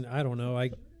 I mean, I don't know.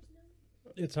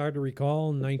 It's hard to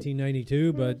recall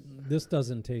 1992, but this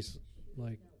doesn't taste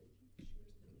like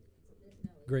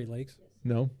Great Lakes.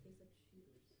 No.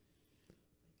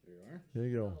 There you are. There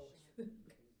you go.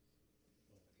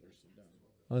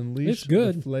 Unleash It's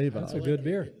good. the flavor. That's a good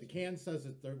beer. The can says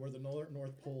that where the North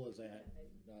Pole is at.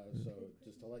 So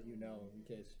just to let you know, in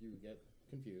case you get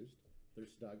confused,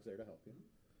 there's dogs there to help you.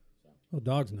 Oh,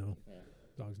 dogs know. Yeah.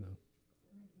 Dogs know.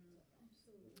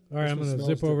 All right, I'm Christmas going to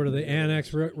smells zip over to the different.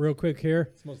 annex real quick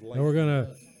here, smells and we're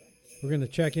gonna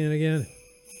check in again.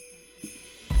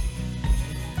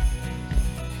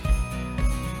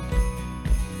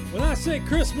 When I say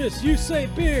Christmas, you say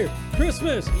beer.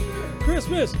 Christmas,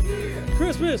 Christmas,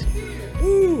 Christmas.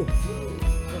 Ooh.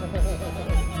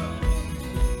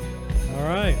 All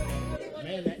right.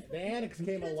 Man, the annex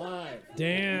came alive.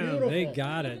 Damn, Beautiful. they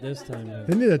got it this time.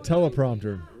 They need a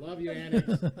teleprompter. Love you, annex.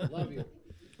 Love you.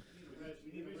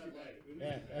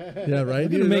 Yeah, right? We're You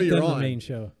gonna know make you're them the on. main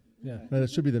show. Yeah. That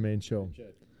should be the main show.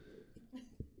 Should.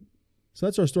 So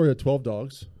that's our story of 12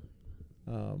 dogs.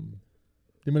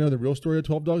 Anybody know the real story of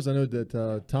 12 dogs? I know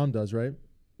that Tom does, right?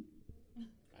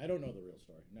 I don't know the real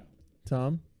story. No.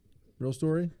 Tom, real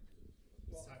story?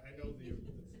 Well, I know it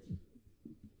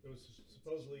was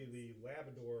supposedly the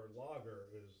Labrador Lager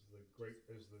is the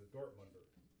Dortmunder.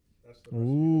 That's the recipe that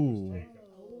Ooh. was taken.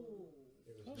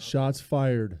 It was not- Shots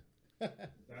fired.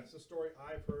 That's the story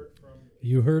I've heard from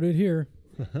You heard it here.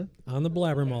 on the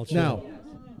BlabberMalt Show.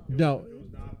 Now, It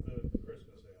was not the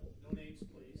Christmas ale. No names,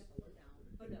 please.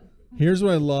 here's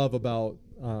what I love about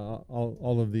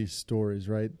all of these stories,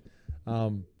 right?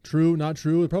 True, not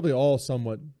true, they're probably all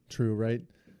somewhat true, right?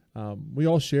 We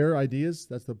all share ideas.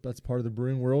 That's part of the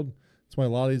brewing world. That's why a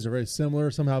lot of these are very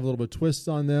similar. Some have a little bit of twists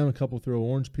on them. A couple throw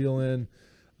orange peel in.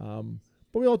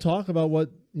 But we all talk about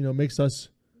what makes us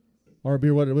our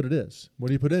beer what it is. What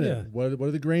do you put in it? What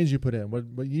are the grains you put in?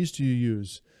 What yeast do you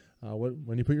use?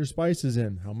 When you put your spices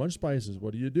in, how much spices?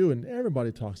 What do you do? And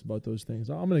everybody talks about those things.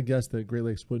 I'm going to guess that Great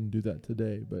Lakes wouldn't do that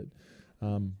today, but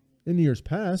in years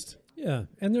past, yeah.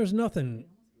 And there's nothing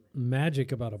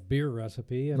magic about a beer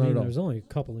recipe. I Not mean, at all. there's only a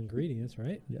couple ingredients,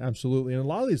 right? yeah, absolutely. And a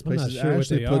lot of these I'm not places sure what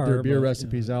actually they put their are, beer but,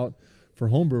 recipes out for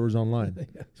homebrewers online.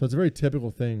 So it's a very typical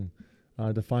thing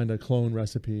to find a clone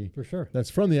recipe For sure.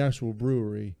 that's from the actual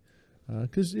brewery,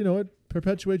 because it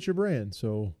perpetuates your brand.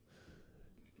 So,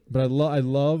 but I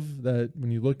love that when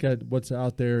you look at what's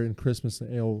out there in Christmas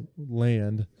ale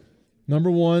land. Number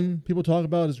one, people talk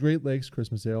about is Great Lakes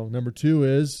Christmas Ale. Number two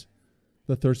is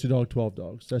the Thirsty Dog 12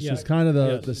 Dogs. That's Yeah. just kind of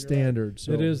the Yes. standard.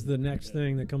 So It is the next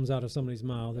thing that comes out of somebody's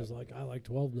mouth. Is like, I like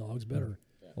 12 dogs better.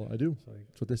 Well, I do. It's like,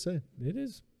 That's what they say. it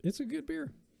is. It's a good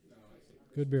beer.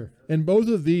 Good beer. And both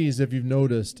of these, if you've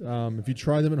noticed, if you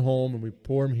try them at home and we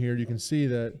pour them here, you can see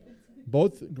that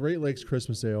both Great Lakes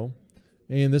Christmas Ale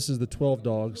and this is the 12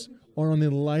 Dogs are on the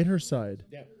lighter side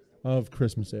of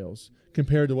Christmas ales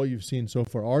compared to what you've seen so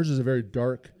far. Ours is a very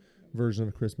dark version of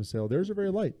a Christmas ale. Theirs are very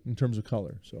light in terms of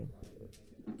color. So,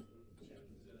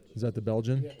 is that the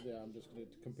Belgian? Yeah, I'm just going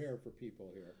to compare for people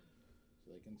here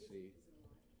so they can see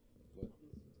what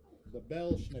the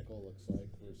Bell Schnickel looks like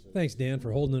versus. Thanks, Dan,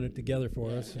 for holding it together for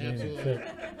us. I mean,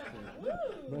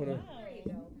 Absolutely.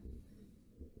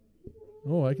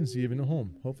 Oh, I can see even at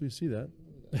home. Hopefully, you see that.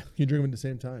 You drink them at the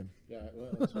same time. Yeah,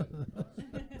 well, that's right.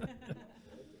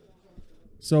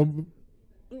 So,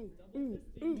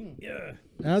 yeah.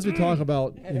 as we talk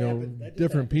about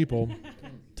different people,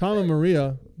 Tom and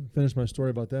Maria, finish my story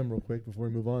about them real quick before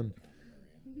we move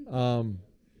on.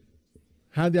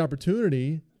 Had the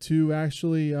opportunity to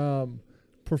actually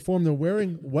perform the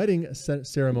wedding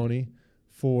ceremony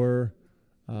for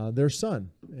their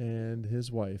son and his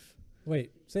wife.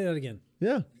 Wait, say that again.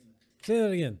 Yeah. Say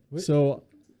that again. So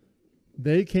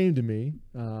they came to me.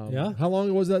 Yeah? How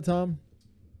long was that, Tom?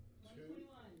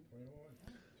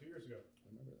 2 years ago.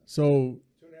 So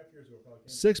 2.5 years ago, probably.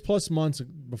 6+ months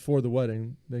before the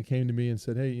wedding, they came to me and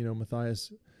said, "Hey,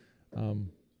 Matthias,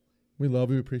 we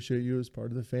love you, appreciate you as part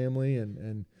of the family,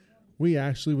 and we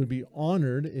actually would be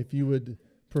honored if you would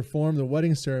perform the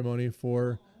wedding ceremony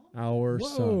for our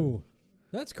son Whoa,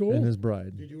 that's cool. and his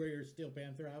bride." Did you wear your Steel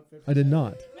Panther outfit? I did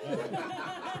not.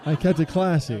 I kept it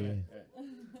classy.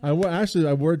 I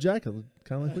wore a jacket,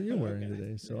 kind of like what you're wearing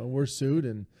today. So I wore a suit,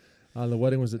 and the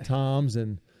wedding was at Tom's,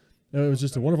 and it was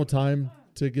just a wonderful time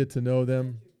to get to know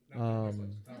them.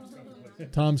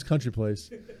 Tom's Country Place,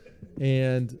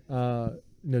 and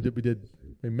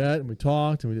we met and we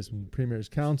talked and we did some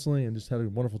pre-marriage counseling and just had a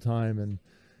wonderful time.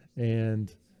 And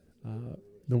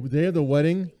the day of the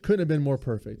wedding couldn't have been more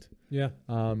perfect. Yeah.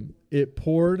 It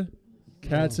poured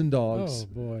cats and dogs. Oh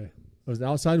boy. It was an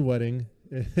outside wedding,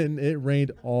 and it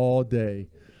rained all day.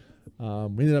 We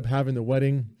ended up having the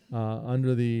wedding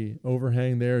under the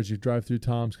overhang there as you drive through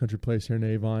Tom's Country Place here in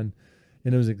Avon,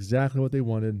 and it was exactly what they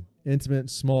wanted.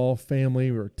 Intimate, small, family.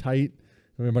 We were tight.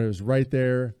 Everybody was right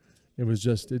there. It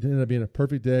ended up being a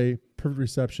perfect day, perfect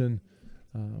reception.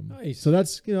 Nice. So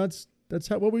that's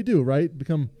what we do, right?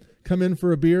 Come in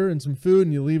for a beer and some food,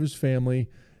 and you leave as family,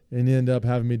 and you end up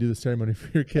having me do the ceremony for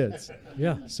your kids.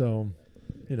 Yeah. So,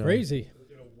 Crazy. You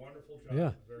did a wonderful job.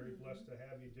 Yeah. Very blessed to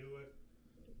have you do it.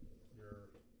 Your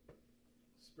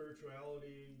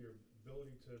spirituality, your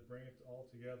ability to bring it all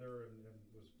together, and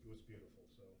was beautiful.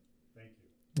 So, thank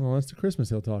you. Well, that's the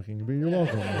Christmas ale talking, but you're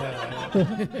welcome.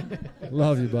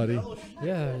 Love you, buddy.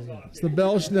 Yeah. It's the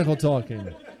Bell Schnickel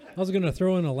talking. I was gonna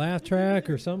throw in a laugh track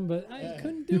or something, but I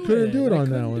couldn't do it. You couldn't do it I on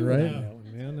that couldn't one, do it right? on that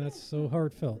one, man, that's so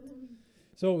heartfelt.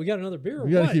 So we got another beer. Or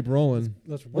We got to what? keep rolling.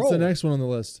 Let's roll. What's the next one on the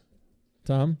list?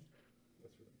 Tom?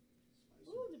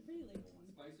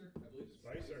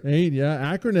 Spicer. 8,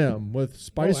 yeah. Acronym with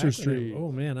Spicer acronym. Street.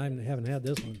 Oh man, I haven't had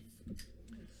this one.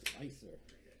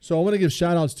 So I want to give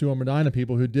shout outs to our Medina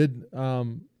people who did,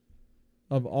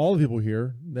 of all the people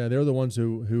here, they're the ones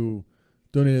who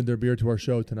donated their beer to our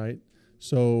show tonight.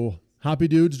 So Hoppy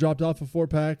Dudes dropped off a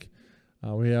 4-pack.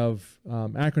 We have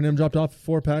Acronym dropped off a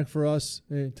 4-pack for us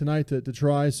tonight to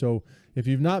try. So if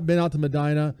you've not been out to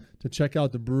Medina to check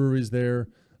out the breweries there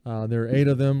are 8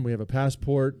 of them. We have a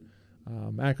Passport,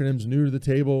 acronyms new to the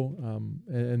table,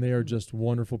 and they are just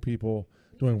wonderful people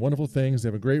doing wonderful things. They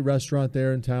have a great restaurant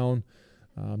there in town,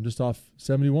 just off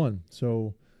 71.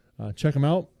 So check them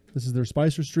out. This is their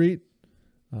Spicer Street.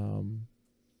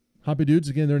 Hoppy Dudes,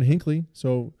 again, they're in Hinckley.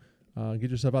 So get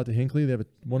yourself out to Hinckley. They have a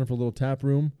wonderful little tap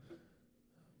room.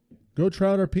 Go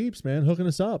try out our peeps, man, hooking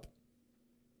us up.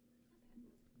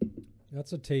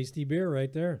 That's a tasty beer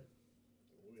right there.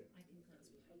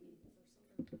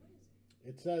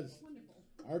 It says,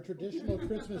 our traditional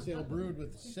Christmas ale brewed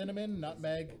with cinnamon,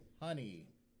 nutmeg, honey.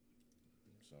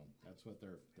 So that's what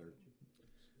they're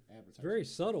advertising. Very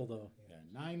subtle, though. Yeah,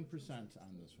 9%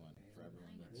 on this one for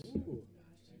everyone that's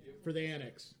for the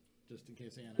annex, just in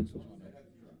case the annex was wondering.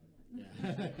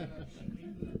 Yeah.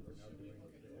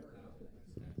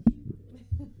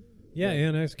 Yeah,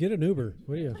 Annex, get an Uber.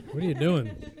 What are you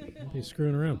doing? You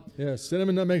screwing around. Yeah,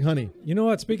 cinnamon, nutmeg, honey. You know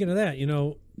what? Speaking of that,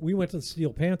 we went to the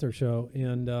Steel Panther show,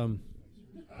 and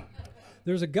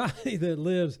there's a guy that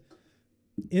lives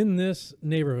in this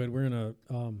neighborhood. We're in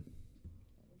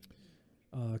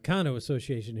a condo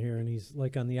association here, and he's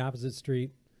like on the opposite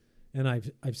street. And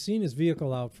I've seen his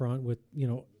vehicle out front with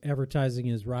advertising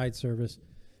his ride service,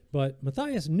 but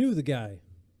Matthias knew the guy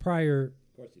prior.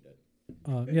 Of course he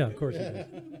did. Yeah, of course he did.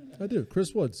 I do.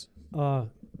 Chris Woods.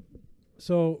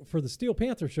 So for the Steel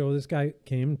Panther show, this guy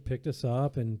came, picked us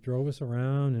up, and drove us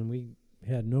around, and we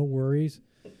had no worries.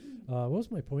 What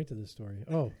was my point to this story?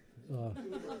 Oh,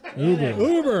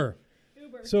 Uber.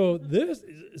 So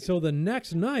the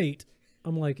next night,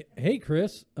 I'm like, hey,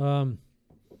 Chris,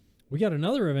 we got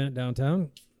another event downtown,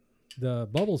 the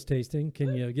Bubbles tasting.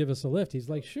 Can you give us a lift? He's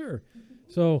like, sure.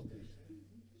 So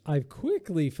I've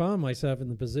quickly found myself in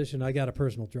the position I got a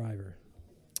personal driver.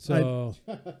 So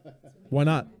why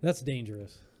not? That's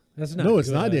dangerous. That's not. No, it's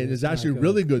good. not dangerous. It's actually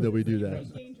really good that we do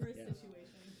that. Dangerous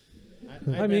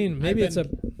situation. I mean, maybe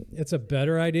it's a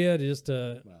better idea to just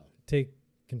take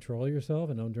control of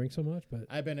yourself and don't drink so much. But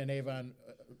I've been in Avon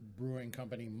Brewing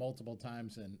Company multiple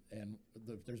times, and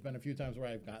there's been a few times where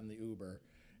I've gotten the Uber,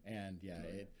 and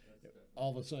all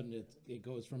of a sudden it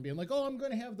goes from being like, oh, I'm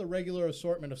going to have the regular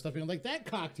assortment of stuff, and like, that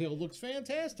cocktail looks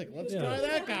fantastic. Let's try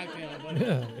that cocktail.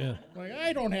 Like,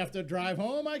 I don't have to drive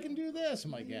home. I can do this.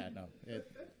 I'm like, yeah, no.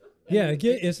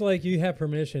 It's like you have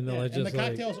permission to and the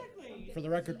cocktails, for the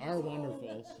record, are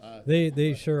wonderful.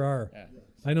 They sure are. Yeah.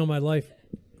 I know my wife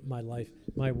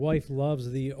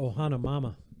loves the Ohana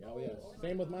Mama. Oh, yeah.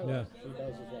 Same with my wife. She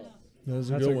does as well.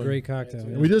 That's a great cocktail.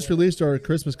 We just released our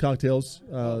Christmas cocktails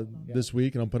this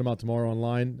week, and I'll put them out tomorrow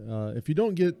online. If you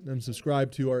don't get them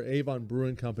subscribed to our Avon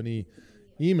Brewing Company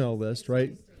email list,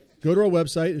 right, go to our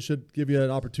website. It should give you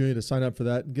an opportunity to sign up for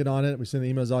that and get on it. We send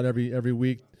the emails out every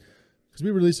week because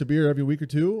we release a beer every week or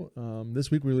two.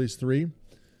 This week we released 3.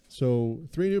 So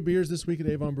 3 new beers this week at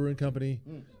Avon Brewing Company,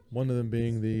 one of them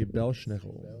being the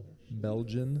Belschnickel,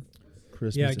 Belgian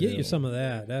Christmas Yeah, get ale. you some of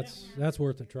that. That's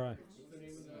worth a try.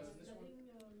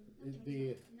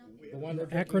 The one we're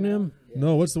Acronym?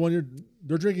 No, what's the one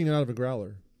they're drinking it out of a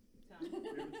growler. We haven't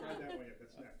tried that one yet.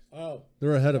 That's next. Oh,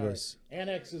 They're ahead of us.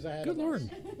 Annex is ahead Good of Lord. us.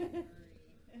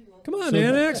 Come on,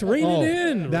 Annex, rein it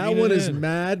in. That Rein one it is in.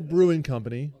 Mad Brewing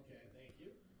Company.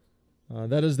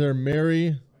 That is their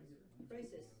Merry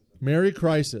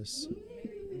Crisis,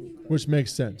 which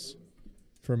makes sense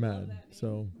for Mad.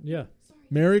 So Yeah.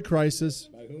 Merry Crisis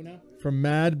By who now? from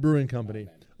Mad Brewing Company.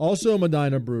 Also a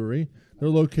Medina brewery. They're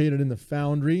located in the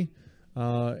Foundry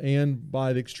and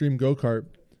by the Extreme Go-Kart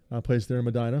place there in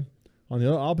Medina, on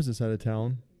the opposite side of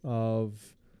town of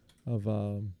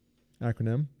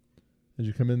Acronym, as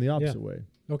you come in the opposite way.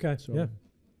 Okay. So yeah.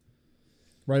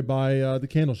 right by the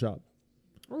candle shop.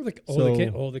 The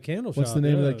candle shop. What's the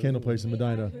name of yeah. that candle place in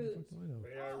Medina?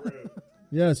 AI Root.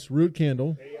 Yes, Root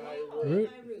Candle. AI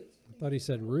Root? I thought he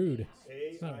said rude.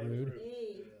 It's not AI rude.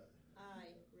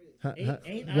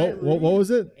 What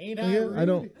was it? Ain't Again? I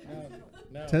don't.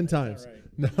 No, 10 that's not times.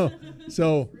 right. No.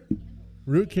 So,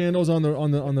 Root Candles on the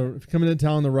if you coming into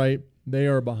town on the right. They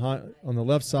are behind on the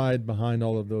left side behind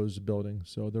all of those buildings.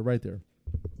 So they're right there.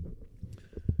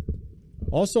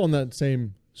 Also on that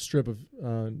same strip of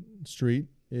street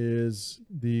is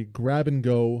the Grab and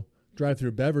Go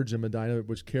drive-through beverage in Medina,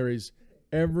 which carries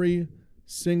every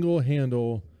single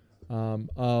handle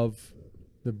of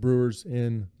the brewers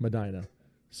in Medina.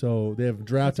 So they have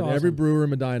drafted That's every awesome. brewer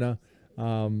in Medina.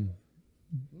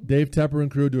 Dave Tepper and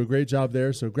crew do a great job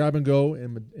there. So Grab and Go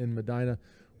in Medina.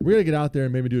 We're gonna get out there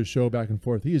and maybe do a show back and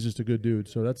forth. He is just a good dude.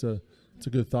 So it's a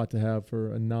good thought to have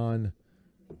for a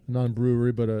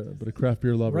non-brewery, but a craft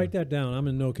beer lover. Write that down. I'm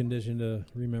in no condition to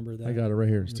remember that. I got it right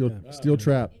here. Steel Okay. Steel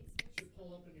Trap.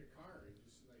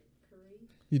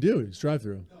 You do. It's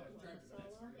drive-through.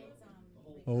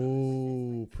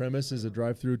 Oh, premise is a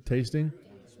drive-through tasting.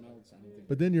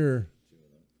 But then you're...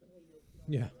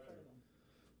 Yeah.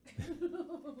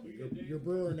 Your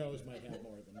brewer knows might have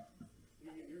more than.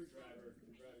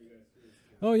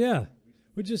 Oh, yeah.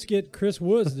 We just get Chris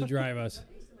Woods to drive us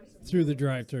through the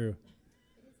drive-through.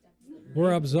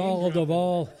 We're absolved of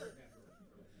all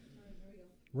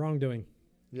wrongdoing.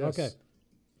 Yes. Okay.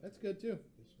 That's good too.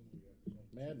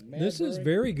 Mad This is Brewing.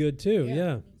 very good too.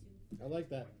 Yeah. I like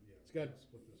that. It's good.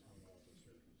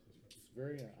 It's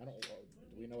very. I don't. Do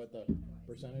we know what the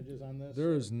percentage is on this?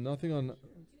 There is nothing on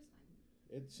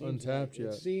It seems Untapped light.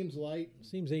 yet. It seems light.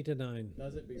 Seems 8 to 9.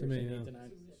 Does it? But To you're me, saying yeah. 8 to 9.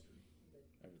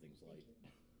 Everything's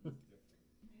light.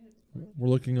 We're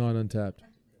looking on Untapped.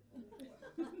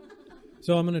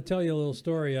 So I'm going to tell you a little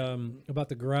story about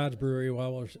the garage brewery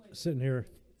while we're sitting here.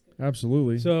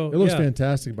 Absolutely. So, it looks yeah.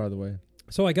 fantastic, by the way.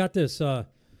 So I got this, I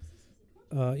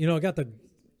got the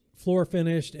floor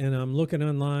finished, and I'm looking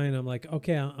online. I'm like,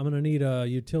 okay, I'm going to need a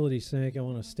utility sink. I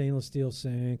want a stainless steel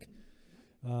sink.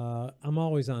 I'm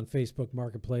always on Facebook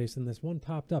Marketplace, and this one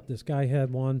popped up. This guy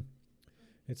had one.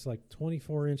 It's like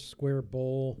 24-inch square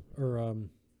bowl, or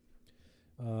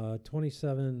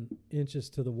 27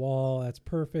 inches to the wall. That's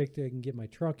perfect. I can get my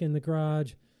truck in the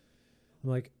garage.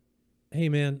 I'm like, hey,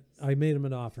 man, I made him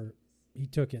an offer. He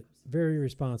took it. Very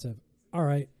responsive. All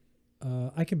right,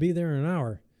 I can be there in an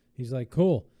hour. He's like,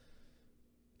 cool.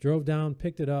 Drove down,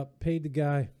 picked it up, paid the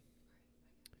guy,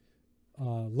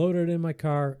 loaded it in my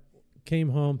car, came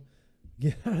home,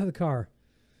 get out of the car,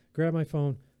 grabbed my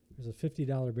phone. There's a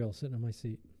 $50 bill sitting on my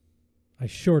seat. I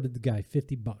shorted the guy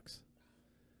 $50.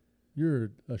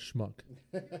 You're a schmuck.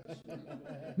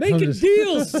 Making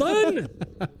deals, son.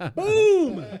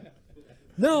 Boom.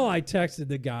 No, I texted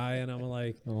the guy, and I'm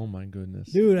like, Oh my goodness.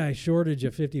 dude, I shorted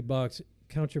you $50.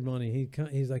 Count your money.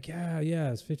 He's like,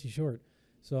 yeah, it's 50 short.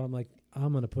 So I'm like, I'll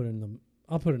put it in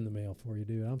the mail for you,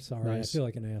 dude. I'm sorry. Nice. I feel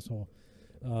like an asshole.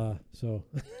 So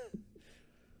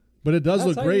But it does That's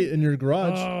look how great you- in your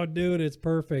garage. Oh, dude, it's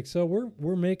perfect. So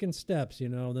we're making steps, you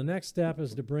know. The next step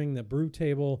is to bring the brew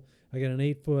table. I got an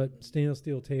 8-foot stainless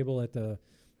steel table at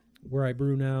where I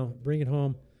brew now. Bring it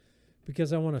home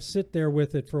because I want to sit there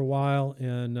with it for a while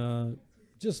and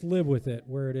just live with it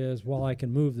where it is while I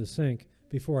can move the sink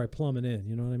before I plumb it in.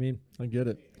 You know what I mean? I get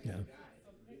it. Yeah.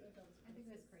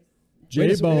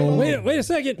 J-Bone. Wait a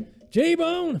second.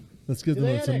 J-Bone. Let's get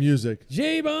them some music.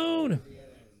 J-Bone.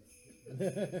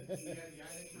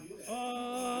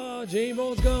 Oh,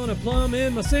 J-Bone's gonna plumb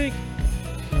in my sink.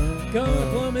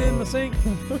 Gonna plumb in my sink.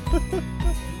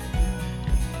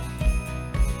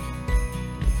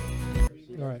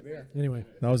 All right. Anyway.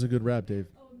 That was a good rap, Dave.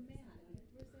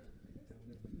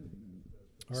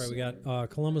 All right, we got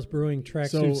Columbus Brewing Tracksuit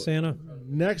So Santa.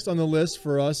 next on the list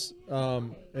for us,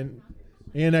 and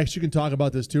Annex, you can talk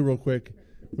about this too real quick.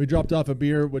 We dropped off a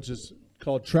beer which is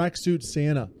called Tracksuit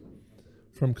Santa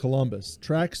from Columbus.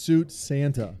 Tracksuit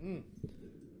Santa.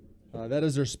 That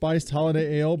is their spiced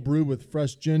holiday ale brewed with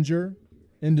fresh ginger,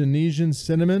 Indonesian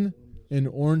cinnamon, and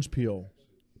orange peel.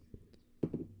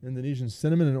 Indonesian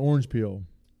cinnamon and orange peel.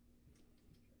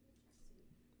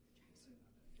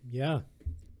 Yeah.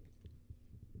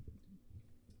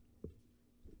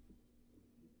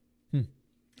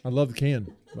 I love the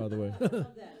can, by the way.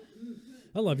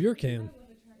 I love your can.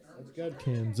 That's good.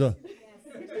 Cans.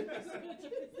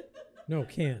 No,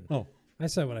 can. Oh. I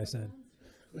said what I said.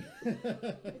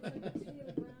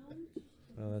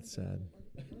 Oh, that's sad.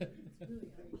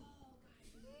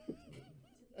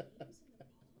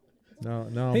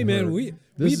 No. Hey, I'm man, hurt.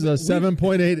 This is a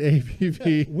 7.8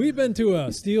 ABV We've been to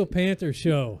a Steel Panther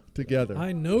show. together.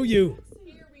 I know you.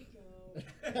 Here we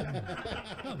go.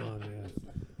 Come on, man.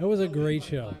 That was a great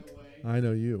show. I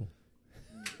know you.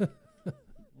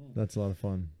 That's a lot of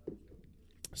fun.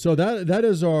 So that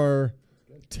is our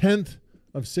 10th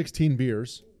of 16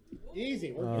 beers Easy.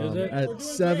 Is it? at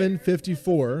 7:54.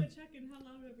 Checking how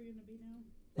long are we going to be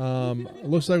now? It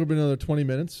looks like we'll be another 20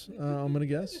 minutes. I'm gonna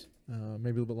guess,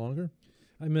 maybe a little bit longer.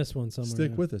 I missed one somewhere.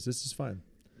 Stick yeah. with us. This is fine.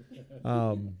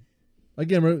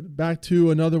 Again, we're back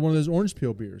to another one of those orange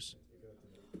peel beers.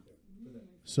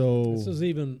 So This is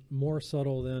even more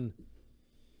subtle than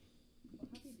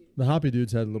the Hoppy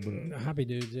Dudes had a little bit. Happy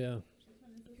Dudes, yeah.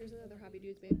 Here's another Hobby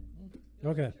Dudes, babe.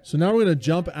 Okay. So now we're gonna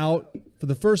jump out for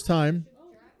the first time,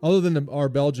 other than our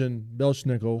Belgian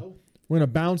Belschnickel. We're gonna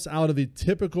bounce out of the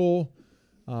typical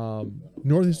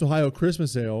Northeast Ohio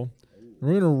Christmas ale, and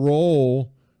we're gonna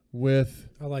roll with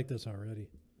I like this already.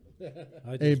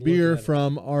 I a just beer looked at it.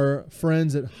 from our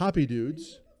friends at Hoppy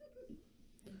Dudes,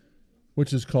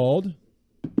 which is called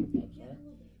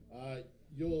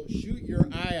You'll shoot your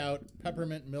eye out.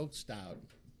 Peppermint milk stout.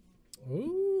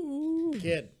 Ooh.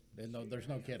 Kid. No, there's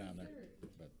no kid on there.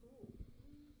 But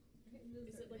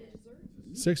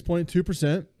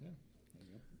 6.2%.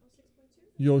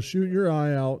 You'll shoot your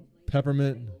eye out.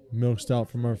 Peppermint milk stout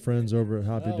from our friends over at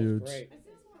Hoppy Dudes. Great.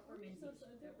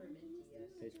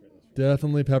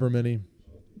 Definitely pepperminty.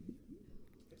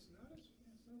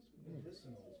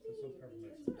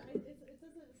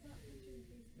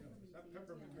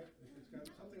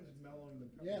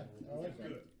 Yeah, I like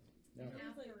that.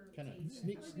 Kind of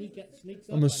sneaks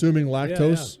up. I'm assuming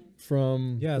lactose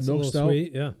from Yeah, the it's a milk little stout.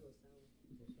 sweet. Yeah.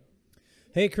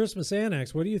 Hey, Christmas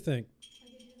Annex, what do you think?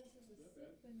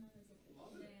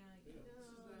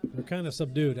 They're kind of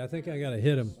subdued. I think I got to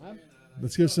hit them.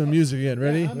 Let's give some music again.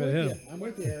 Ready? I'm with hit you. 'em. I'm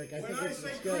with you, Eric. I think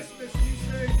it's good.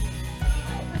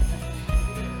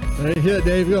 All right, hit it,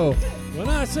 Dave. Go. When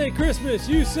I say Christmas,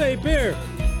 you say beer.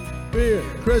 Beer.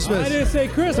 Christmas. I didn't say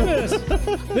Christmas,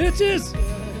 bitches.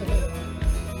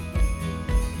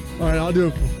 All right, I'll do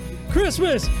it.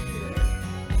 Christmas.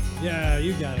 Yeah,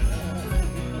 you got it.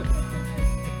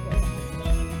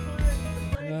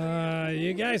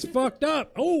 You guys fucked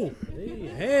up. Oh,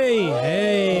 hey.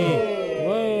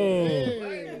 Whoa.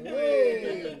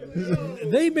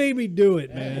 They made me do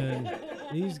it, man.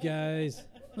 These guys.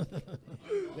 Oh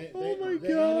my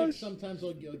gosh. Sometimes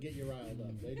they'll get you riled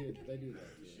up. They do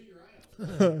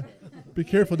that. Be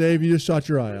careful, Dave. You just shot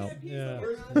your eye out. Yeah.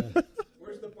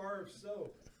 Where's the bar of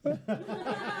soap? He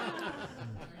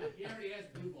already has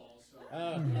blue balls, so.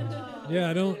 Yeah,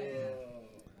 I don't.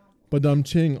 But I'm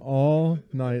ching all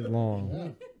night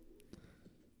long.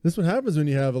 This is what happens when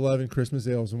you have 11 Christmas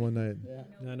ales in one night.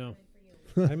 I know.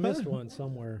 I missed one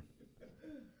somewhere.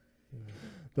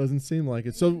 Doesn't seem like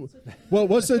it. So, well,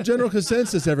 what's the general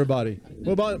consensus, everybody?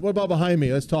 What about behind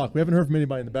me? Let's talk. We haven't heard from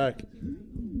anybody in the back.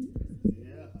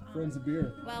 Friends of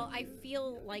beer. Well, I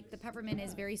feel like the peppermint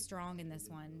is very strong in this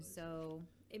one, so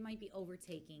it might be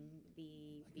overtaking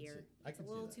the beer. It's a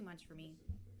little too much for me.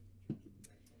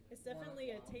 It's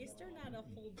definitely a taster, not a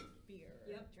whole beer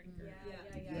drinker.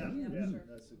 Yeah.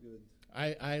 That's a good.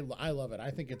 I love it.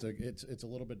 I think it's a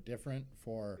little bit different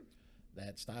for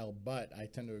that style, but I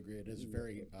tend to agree it is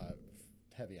very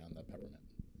heavy on the peppermint.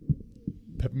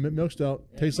 Peppermint milk stout.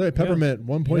 Tastes like peppermint.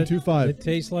 1.25. It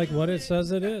tastes like what it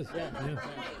says it is. Yeah.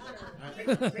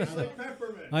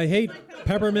 I hate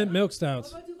peppermint milk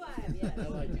stouts. I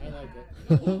like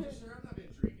it.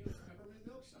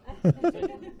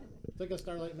 It's like a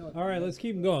Starlight Milk. All right, let's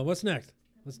keep them going. What's next?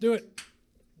 Let's do it.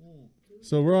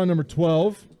 So we're on number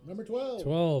 12. Number 12.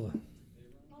 12.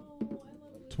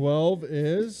 12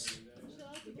 is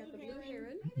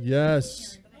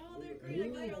yes.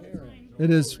 It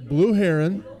is Blue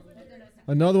Heron.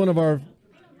 Another one of our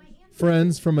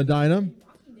friends from Medina.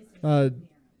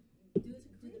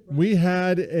 We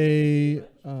had a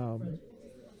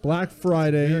Black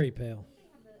Friday Very pale.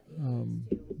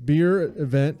 beer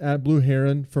event at Blue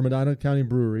Heron for Medina County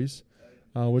Breweries,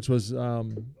 which was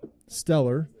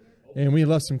stellar. And we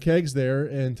left some kegs there,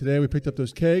 and today we picked up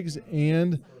those kegs,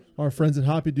 and our friends at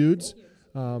Hoppy Dudes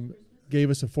gave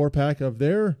us a 4-pack of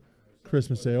their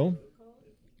Christmas ale.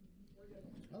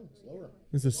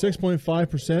 It's a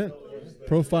 6.5%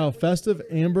 profile festive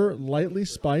amber lightly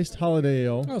spiced holiday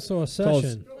ale. Oh, so a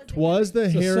session. Twas the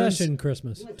It's a Heron's session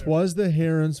Christmas. Twas the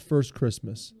Heron's first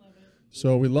Christmas.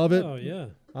 So we love it. Oh, yeah.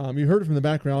 You heard it from the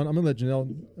background. I'm going to let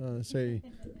Janelle say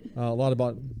a lot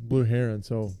about Blue Heron,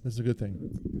 so this is a good thing.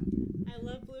 I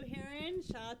love Blue Heron.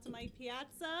 Shout out to Mike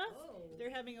Piazza.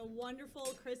 They're having a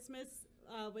wonderful Christmas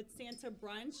with Santa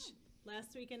brunch.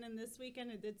 Last weekend and this weekend,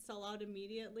 it did sell out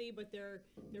immediately, but their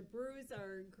brews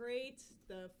are great.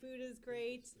 The food is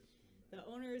great. The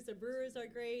owners, the brewers are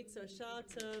great. So shout out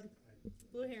to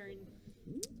Blue Heron.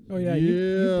 Oh, yeah.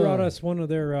 You brought us one of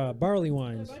their barley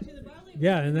wines.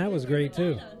 Yeah, and that was great,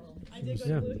 too. I did go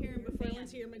to Blue Heron before I went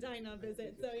to your Medina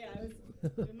visit. So, yeah, I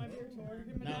was doing my beer tour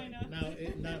in Medina.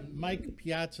 Now, Mike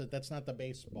Piazza, that's not the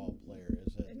baseball player,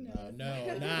 is it?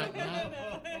 No, not.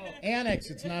 Annex,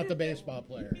 it's not the baseball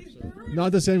player. So.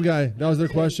 Not the same guy. That was their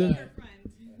question.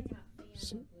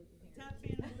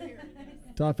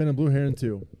 Top fan of Blue Heron,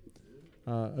 too.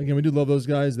 Again, we do love those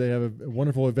guys. They have a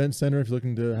wonderful event center if you're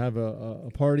looking to have a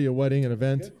party, a wedding, an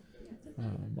event.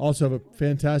 Also have a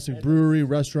fantastic brewery,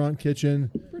 restaurant,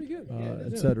 kitchen,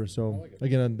 etc. So,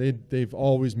 again, they've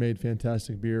always made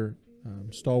fantastic beer,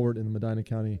 stalwart in the Medina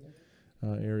County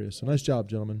area. So, nice job,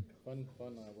 gentlemen. Fun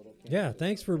little can. Yeah,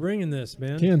 thanks for bringing this,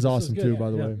 man. Can's This awesome, is too, good.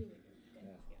 by the Yeah. way.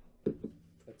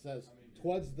 It says,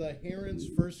 "'Twas the Heron's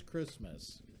first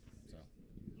Christmas." So.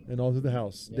 And all through the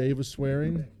house. Yeah. Dave was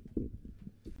swearing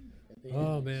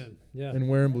Oh, man. Yeah. and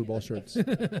wearing blue ball shirts.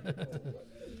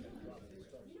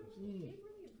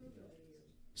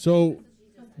 So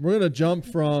we're going to jump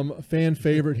from fan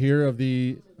favorite here of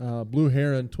the Blue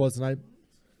Heron, 'Twas the Night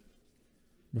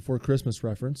Before Christmas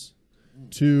reference,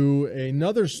 to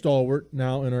another stalwart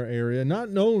now in our area, not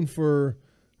known for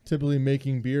typically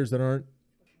making beers that aren't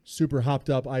super hopped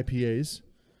up IPAs,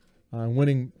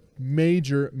 winning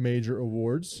major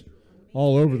awards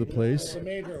all over the place. It's a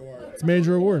major award. It's a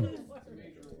major award.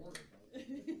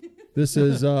 This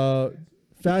is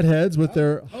Fatheads with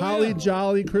their Holly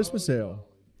Jolly Christmas Ale.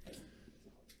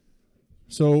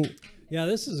 So, yeah,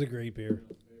 this is a great beer.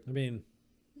 I mean,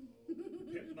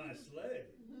 Hit my sleigh.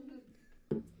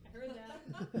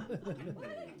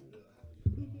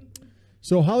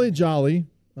 so Holly Jolly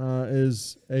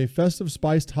is a festive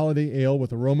spiced holiday ale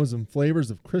with aromas and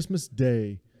flavors of Christmas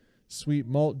Day. Sweet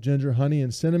malt, ginger, honey,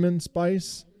 and cinnamon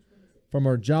spice. From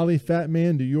our jolly fat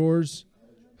man to yours,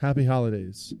 happy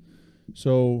holidays.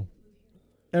 So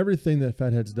everything that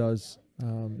Fatheads does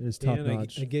is top Dan,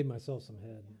 notch. I gave myself some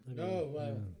head. I mean,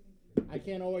 No, I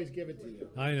can't always give it to you.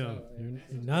 I know. So,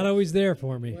 You're not always there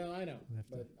for me. well, I know,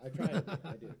 but I tried it.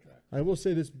 I did try. I will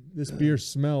say this beer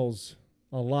smells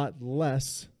a lot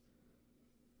less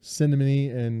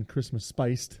cinnamony and Christmas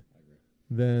spiced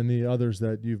than the others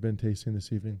that you've been tasting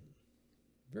this evening.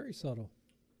 Very subtle.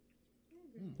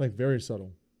 Like very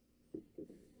subtle.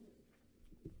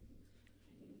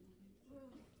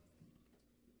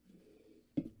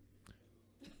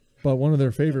 But one of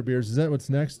their favorite beers, is that what's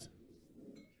next?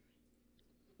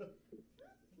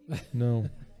 No.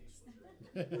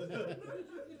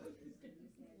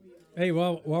 Hey,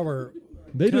 while we're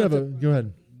They do have a, go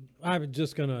ahead. I was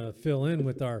just gonna fill in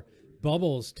with our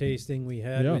bubbles tasting we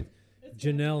had Yeah. with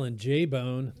Janelle and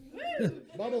J-Bone.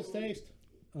 Bubbles taste.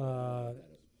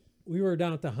 We were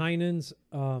down at the Heinen's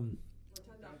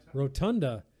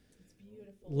Rotunda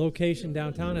location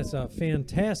downtown. It's a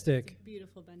fantastic,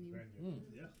 Beautiful venue.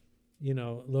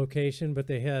 location, but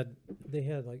they had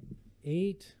like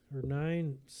 8 or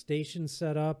 9 stations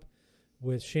set up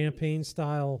with champagne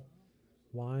style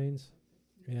wines,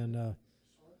 and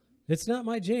it's not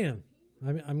my jam.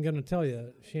 I'm going to tell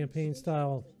you, champagne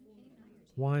style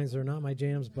wines are not my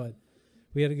jams, but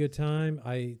we had a good time.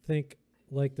 I think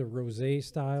like the rosé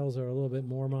styles are a little bit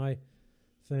more my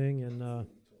thing, and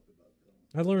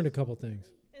I learned a couple things.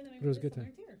 And then It was a good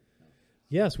time.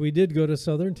 Yes, we did go to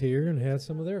Southern Tier and had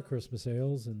some of their Christmas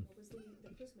ales, and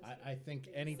I think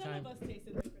Some anytime, of us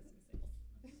tasted the Christmas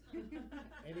sales.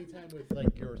 anytime with,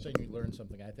 like you were saying, you learn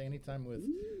something. I think anytime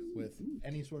with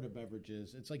any sort of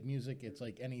beverages, it's like music. It's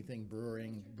like anything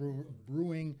brewing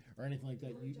or anything like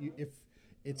that. If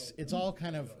it's all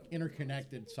kind of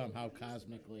interconnected somehow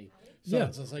cosmically. So Yeah.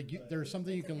 it's just like there's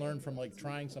something you can learn from like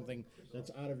trying something that's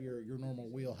out of your normal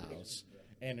wheelhouse.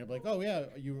 And you're like, oh yeah,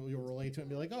 you'll relate to it and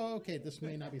be like, oh okay, this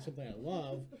may not be something I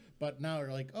love, but now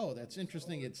you're like, oh that's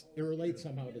interesting. It relates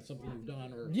somehow to something you've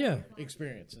done or yeah,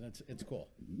 experienced, and it's cool.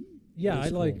 yeah.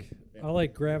 That's I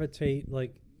like gravitate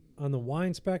like on the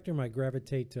wine spectrum. I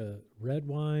gravitate to red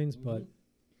wines, but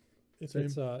if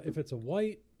it's a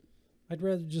white, I'd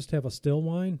rather just have a still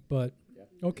wine. But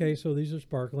okay, so these are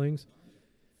sparklings.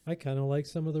 I kind of like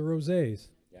some of the rosés,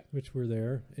 which were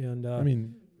there, and I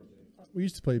mean, we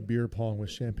used to play beer pong with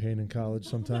champagne in college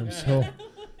sometimes, so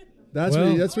that's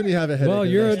when you have a headache. well, the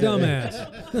you're a next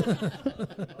day. dumbass.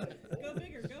 Go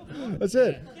bigger, go home. That's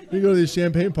it. You go to these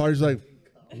champagne parties, like,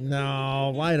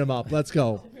 no, light them up. Let's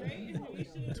go.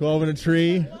 12 in a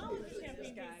tree.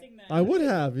 Champagne tasting then. I would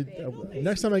have.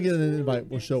 Next time I get an invite,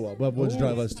 we'll show up. We'll have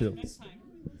drive us too. Next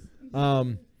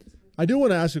time. I do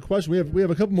want to ask a question. We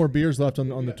have a couple more beers left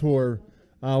on the tour.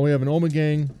 We have an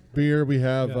Omegang beer. We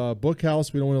have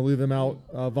Bookhouse. We don't want to leave them out.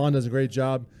 Vaughn does a great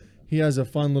job. He has a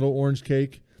fun little orange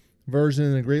cake version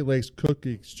and a Great Lakes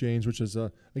Cookie Exchange, which is,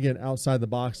 again, outside the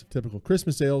box of typical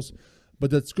Christmas ales,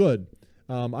 but that's good.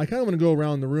 I kind of want to go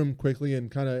around the room quickly and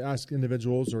kind of ask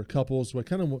individuals or couples. So I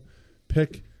kind of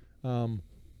pick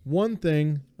one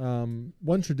thing,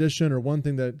 one tradition or one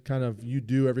thing that kind of you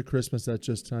do every Christmas that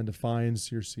just kind of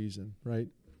defines your season, right?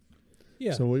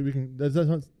 Yeah. So we can. Does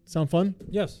that sound fun?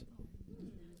 Yes.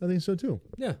 I think so too.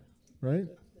 Yeah. Right.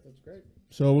 That's great.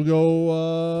 So we'll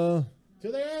go.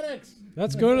 To the annex.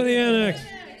 Let's go to the annex.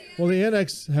 Well, the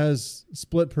annex has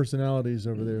split personalities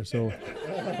over there, so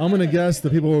I'm gonna guess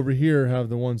the people over here have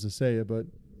the ones to say it. But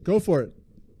go for it.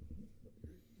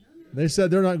 They said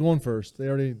they're not going first. They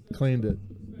already claimed it.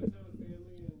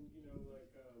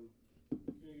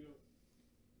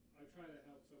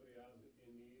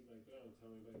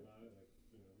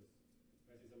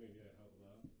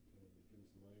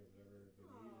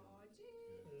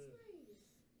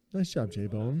 Nice job,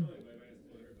 J-Bone.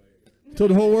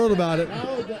 Told the whole world about it.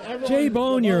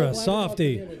 J-Bone, you're a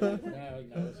softie.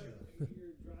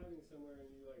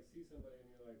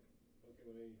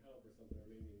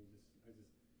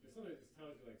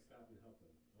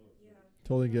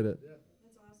 Totally get it. That's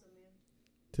awesome, man.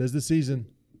 'Tis the season.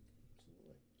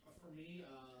 For me,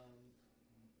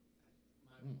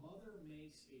 my mother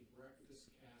makes a breakfast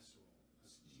casserole.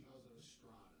 She calls it a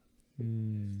strata.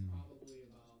 It's probably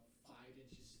about 5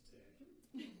 inches thick.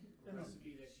 The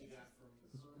recipe that she got from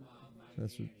her mom, my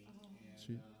That's nanny,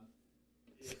 sweet.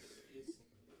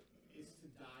 it's to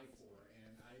die for.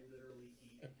 And I literally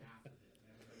eat half of it.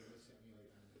 And everybody looks at me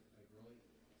like, really?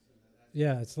 So that's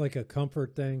Yeah, it's like a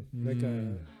comfort thing, like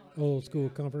a old school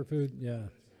comfort food. Yeah.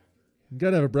 You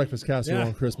got to have a breakfast casserole Yeah.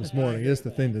 on Christmas morning. It's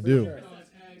the thing to do. it's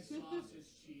eggs, sausage,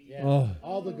 cheese. Yeah. Oh.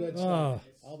 All the good Oh. stuff.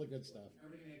 All the good stuff.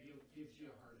 Everything that gives you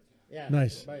a heart attack. Yeah.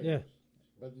 Nice. Right. Yeah.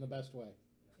 But in the best way.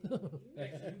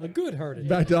 A good hearted.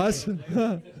 Back to us. All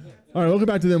right, we'll go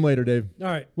back to them later, Dave. All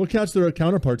right. We'll catch their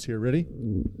counterparts here. Ready?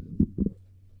 Since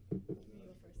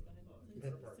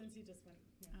you just went.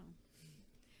 Yeah.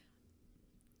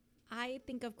 I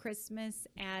think of Christmas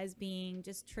as being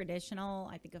just traditional.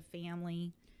 I think of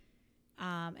family.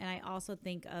 And I also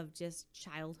think of just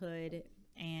childhood.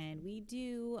 And we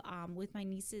do, with my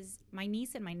niece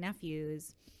and my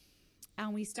nephews,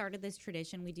 we started this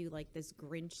tradition. We do like this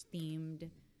Grinch themed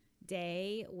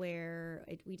day where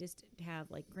we just have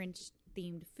like Grinch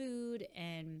themed food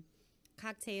and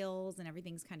cocktails, and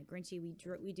everything's kind of Grinchy.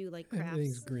 We do like crafts.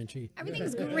 Everything's Grinchy.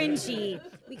 Everything's Grinchy.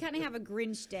 We kind of have a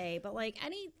Grinch day, but like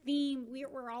any theme,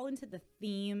 we're all into the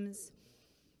themes.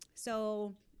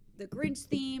 So the Grinch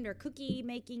themed or cookie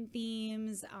making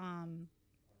themes,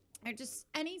 or just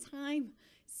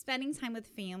spending time with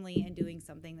family and doing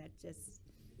something that just.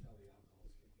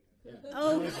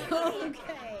 Oh,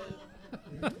 okay.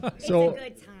 So it's a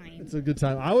good time. it's a good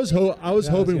time. I was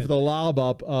hoping for the lob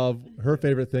up of her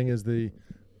favorite thing is the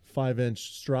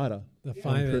 5-inch strata. The on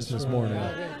 5-inch Christmas strata. morning.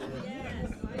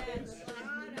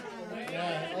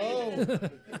 Yeah. Oh. It's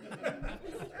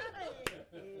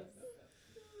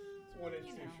 1 inch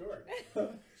too short.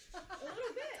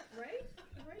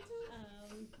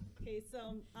 Okay,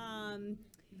 so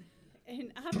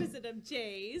in opposite of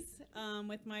Jay's,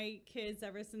 with my kids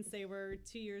ever since they were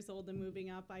 2 years old and moving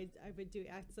up, I would do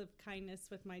acts of kindness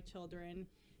with my children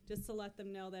just to let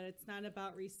them know that it's not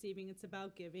about receiving, it's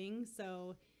about giving.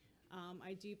 So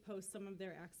I do post some of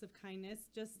their acts of kindness,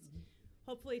 just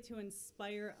hopefully to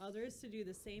inspire others to do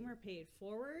the same or pay it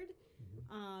forward,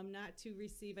 not to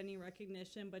receive any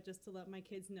recognition, but just to let my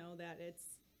kids know that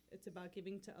it's about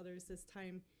giving to others this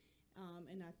time,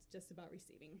 and not just about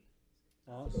receiving.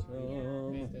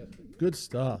 Awesome. Good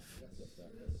stuff.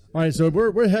 All right, so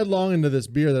we're headlong into this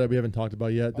beer that we haven't talked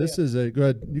about yet. This is a go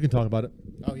ahead. You can talk about it.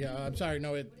 Oh yeah, I'm sorry.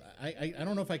 No, I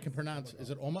don't know if I can pronounce.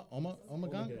 Is it Omegang?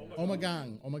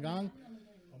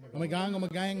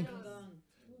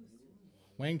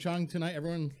 Wang Chung tonight.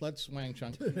 Everyone, let's Wang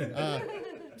Chung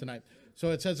tonight.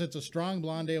 So it says it's a strong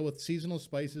blonde ale with seasonal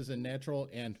spices and natural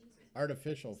and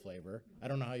artificial flavor. I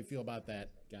don't know how you feel about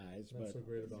that, guys. But so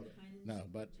great about it. no,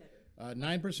 but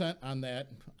 9% on that.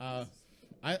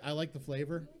 I like the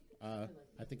flavor. I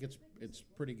think it's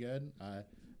pretty good.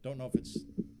 Don't know if it's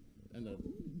in the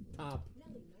top.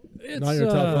 It's, Not your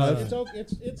top five.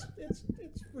 It's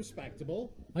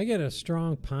respectable. I get a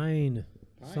strong pine.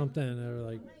 Something or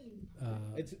like.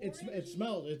 It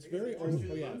smells. It's very old.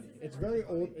 Oh, yeah, it's very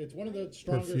old. It's one of the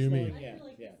stronger Perfumey.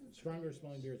 smelling. Yeah, stronger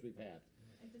smelling beers we've had.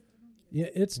 Yeah,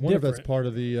 it's One different. of that's part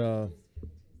of the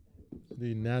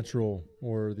natural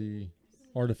or the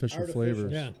artificial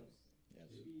flavors. Yeah.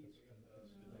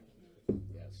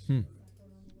 Yes.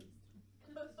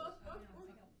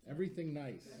 Everything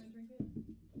nice.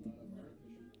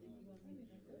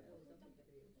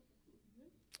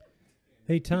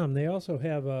 Hey Tom, they also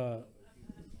have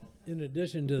in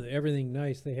addition to the everything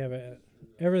nice, they have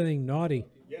everything naughty.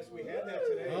 Yes, we had that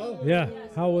today. Oh. Yeah.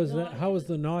 How was that? How was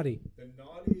the naughty? The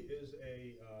naughty is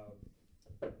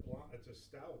it's a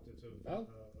stout. It's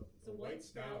a white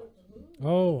stout.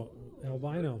 Oh,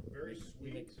 albino. Very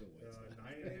sweet.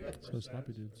 9.5%. So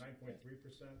sloppy dudes. 9.3%,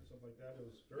 something like that. It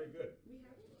was very good.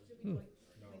 No,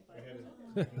 I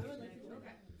had it.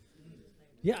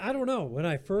 Yeah, I don't know. When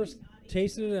I first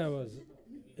tasted it,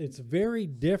 it's very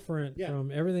different Yeah.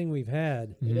 from everything we've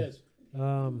had. It is.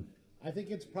 Um, I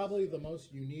think it's probably the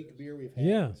most unique beer we've had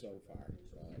Yeah. so far.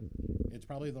 It's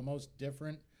probably the most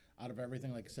different out of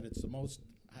everything. Like I said, it's the most.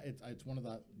 It's one of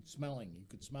the smelling. You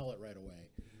could smell it right away.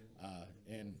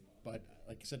 But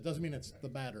like I said, it doesn't mean it's the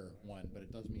better one, but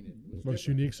it does mean it was Most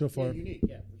different. unique so far. Yeah, unique.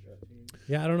 Yeah, for sure.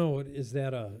 yeah, I don't know. Is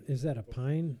that a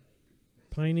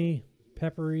piney,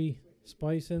 peppery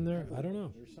spice in there? I don't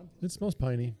know. There's something. It smells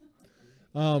piney.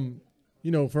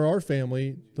 For our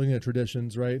family, looking at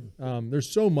traditions, right?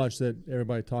 There's so much that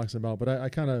everybody talks about, but I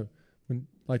kind of,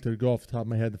 like to go off the top of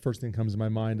my head. The first thing that comes to my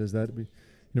mind is that we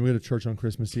go to church on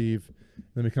Christmas Eve,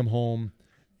 then we come home,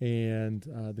 and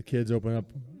the kids open up.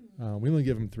 We only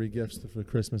give them 3 gifts for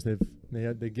Christmas.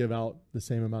 They give out the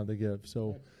same amount they give.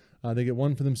 So they get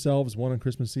one for themselves, one on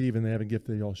Christmas Eve, and they have a gift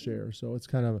they all share. So it's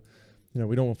kind of,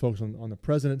 we don't want to focus on the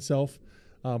present itself,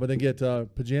 but they get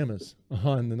pajamas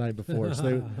on the night before.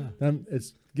 So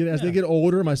as they get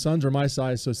older, my sons are my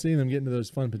size, so seeing them get into those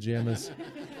fun pajamas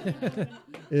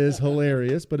is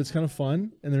hilarious, but it's kind of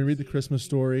fun. And then we read the Christmas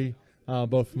story,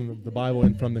 both from the Bible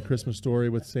and from the Christmas story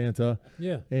with Santa.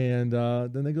 Yeah. And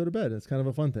then they go to bed. It's kind of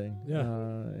a fun thing. Yeah.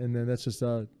 And then that's just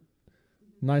a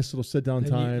nice little sit-down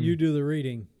time. You do the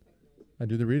reading. I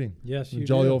do the reading. Yes, you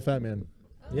jolly do. old fat man.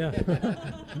 Yeah.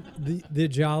 the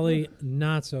jolly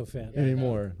not so fat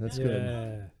anymore. That's good.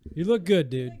 Yeah. You look good,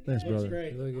 dude. Thanks, brother.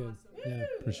 Great. You look good. Yeah.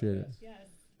 Appreciate it. Yes.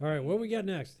 All right, what we got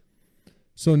next?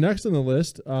 So next on the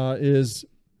list is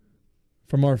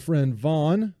from our friend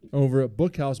Vaughn over at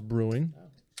Bookhouse Brewing.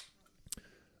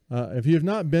 If you have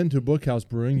not been to Bookhouse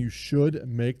Brewing, you should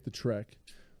make the trek.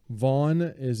 Vaughn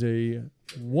is a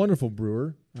wonderful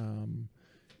brewer.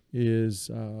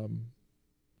 Is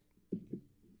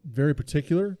very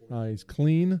particular. He's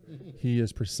clean. He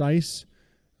is precise.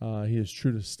 He is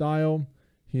true to style.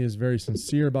 He is very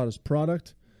sincere about his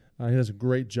product. He does a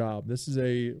great job. This is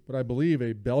what I believe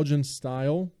a Belgian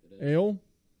style ale.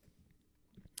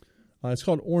 It's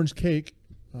called Orange Cake,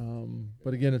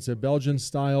 but again, it's a Belgian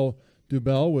style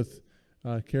Dubel with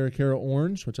Cara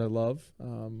orange, which I love. A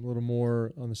little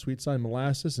more on the sweet side,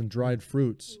 molasses and dried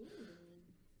fruits.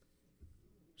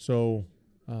 So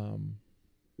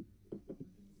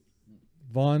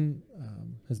Vaughn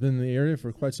has been in the area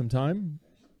for quite some time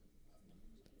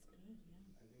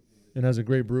and has a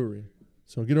great brewery.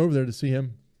 So get over there to see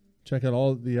him. Check out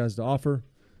all he has to offer.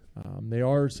 They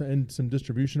are in some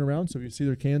distribution around, so if you see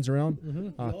their cans around,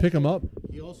 pick them up.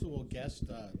 He also will guest,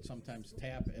 sometimes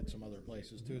tap at some other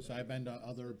places too. So I've been to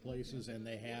other places and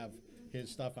they have his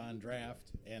stuff on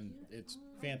draft, and it's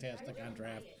fantastic on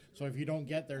draft. So if you don't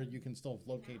get there, you can still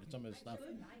locate some of his stuff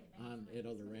at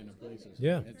other random places.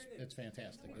 Yeah, it's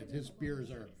fantastic. His beers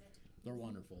they're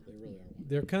wonderful. They really are wonderful.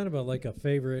 They're kind of like a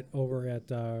favorite over at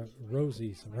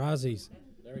Rosie's.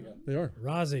 There we go. They are.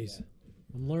 Rosie's.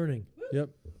 I'm learning. Yep.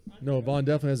 No, Vaughn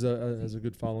definitely has a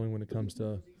good following when it comes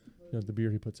to the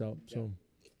beer he puts out. So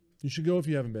you should go if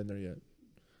you haven't been there yet,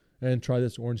 and try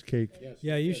this orange cake. Yes.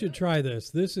 Yeah, you should try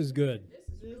this. This is good. This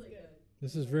is really good.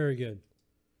 This is very good.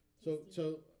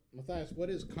 So Matthias, what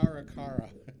is Cara?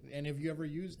 And have you ever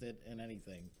used it in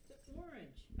anything? It's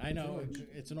orange. I know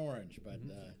it's an orange, but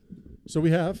So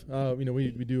we have,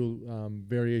 we do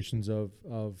variations of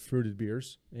fruited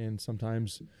beers, and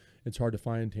sometimes it's hard to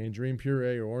find tangerine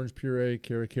puree or orange puree.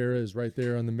 Cara is right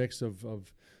there on the mix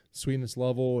of sweetness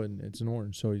level, and it's an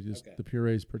orange, so the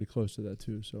puree is pretty close to that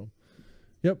too. So,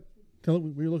 yep, kind of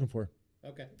what you're looking for.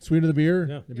 Okay. Sweeter the beer,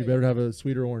 Yeah. it'd be better to have a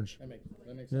sweeter orange. that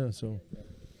makes Yeah, sense.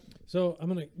 So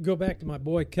I'm going to go back to my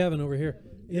boy Kevin over here.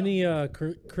 Any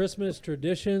Christmas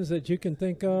traditions that you can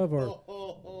think of or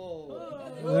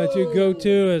that you go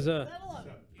to as a...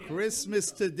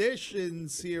 Christmas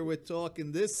traditions here. We're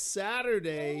talking this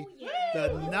Saturday, the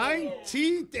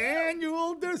 19th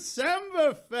annual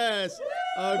Decemberfest.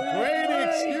 A great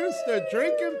excuse to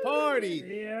drink and party.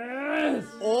 Yes!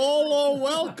 All are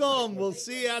welcome. We'll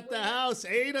see you at the house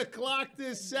 8 o'clock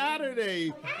this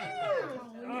Saturday.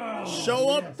 Show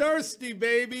up thirsty,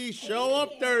 baby. Show up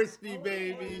thirsty,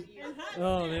 baby.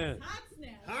 Oh, man.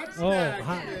 Hot snacks,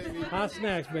 Hot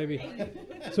snacks, baby.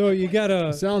 So you got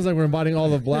to... Sounds like we're inviting all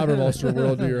the BlabberMalt Show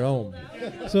world to your home.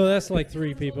 So that's like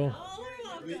 3 people.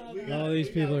 All these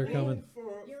people are coming.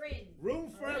 Room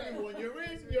for everyone. You're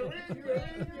in.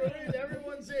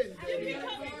 Everyone's in, baby.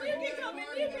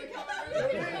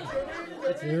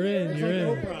 You're in.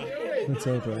 That's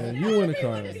Oprah. And you win a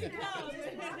car.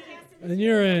 And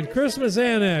you're in. Christmas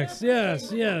Annex.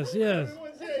 Yes.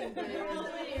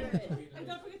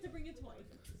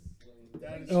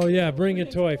 Oh, yeah, bring a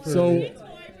toy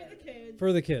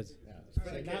for the kids.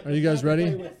 Are you guys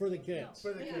ready? For the kids.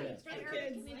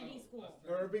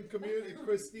 Urban Community,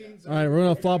 Christine's. All right, we're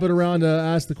going to flop it around to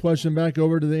ask the question back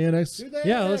over to the annex.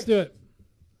 Yeah, let's do it.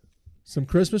 Some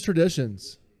Christmas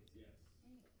traditions.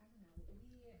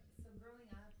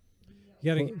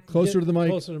 You got to Closer to the mic.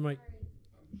 Closer to the mic.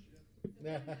 We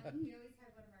always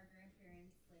had one of our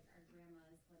grandparents, like our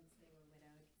grandmas, once they were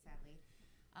widowed, sadly,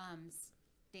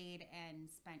 stayed and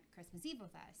spent Christmas Eve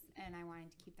with us. And I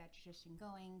wanted to keep that tradition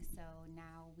going. So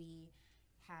now we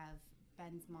have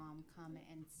Ben's mom come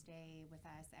and stay with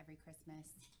us every Christmas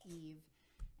Eve.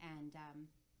 And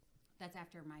that's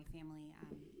after my family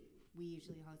we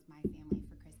usually host my family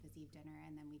for Christmas Eve dinner,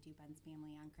 and then we do Ben's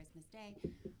family on Christmas Day.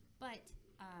 But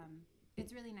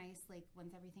it's really nice, like,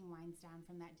 once everything winds down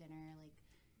from that dinner, like,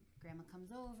 Grandma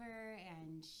comes over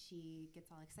and she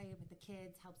gets all excited with the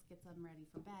kids, helps get them ready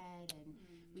for bed, and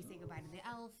we say goodbye to the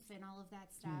elf and all of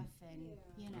that stuff. And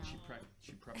you know, She preps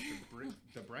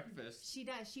the breakfast. she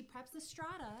does. She preps the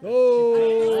strata.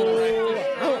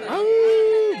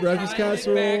 Breakfast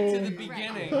casserole. Back to the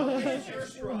beginning.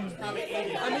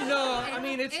 I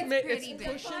mean, it's pretty big.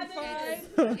 pushing 5.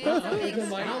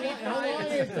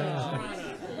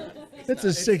 It's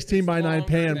a 16 by 9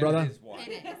 pan, brother. It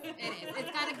is.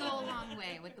 It's got to go a long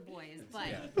way with the boys,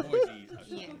 but Boys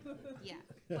eat. yeah.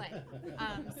 But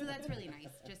so that's really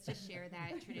nice, just to share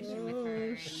that tradition with her,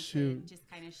 and shoot. to just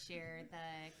kind of share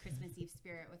the Christmas Eve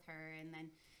spirit with her, and then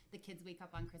the kids wake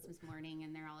up on Christmas morning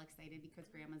and they're all excited because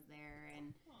Grandma's there,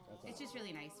 and it's just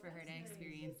really nice for her to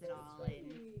experience it all.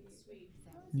 And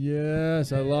so.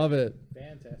 Yes, I love it.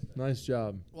 Fantastic. Nice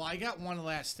job. Well, I got one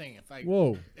last thing. If I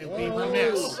Whoa. it would be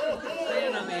remiss.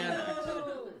 Staying on the annex.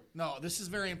 No, this is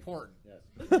very important.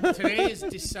 Yes. Today is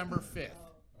December 5th.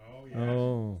 Oh, yeah.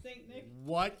 Oh. Saint Nick.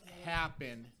 What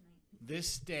happened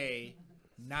this day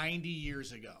 90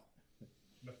 years ago?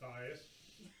 Matthias.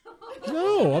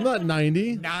 No, I'm not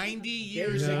 90. 90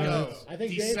 years No. ago. I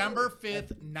think December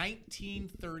 5th,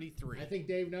 1933. I think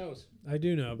Dave knows. I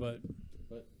do know, but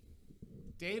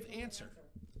Dave, answer.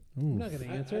 I'm not going to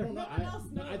answer. I don't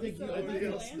know. I think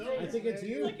it's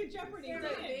you. Like a Jeopardy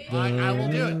day. I will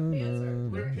do it.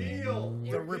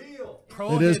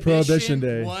 Repeal. It is Prohibition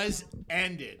Day. Was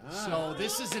ended. So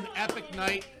this is an epic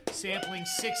night, sampling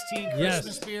 16 Yes.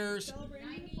 Christmas beers,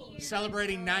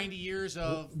 celebrating 90 years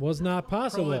of Was not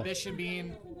possible. Prohibition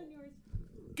being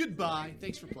goodbye.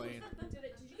 Thanks for playing.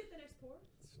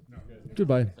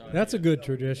 Goodbye. That's a good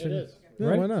tradition. It is. Yeah,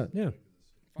 right? why not? Yeah.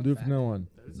 We'll do it from now on.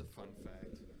 That is a fun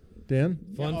fact. Dan?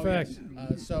 Fun fact.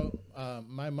 So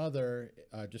my mother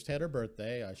just had her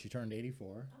birthday. She turned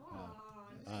 84.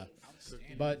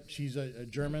 But she's a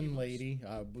German lady.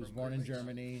 Was born in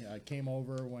Germany. Came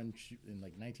over when in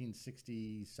like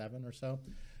 1967 or so.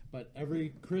 But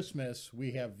every Christmas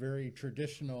we have very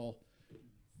traditional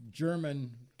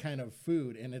German kind of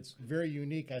food, and it's very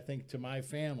unique, I think, to my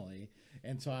family.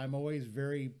 And so I'm always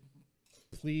very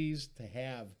pleased to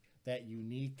have that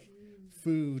unique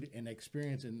food and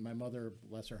experience. And my mother,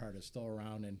 bless her heart, is still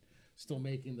around and still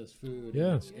making this food.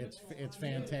 Yeah. It's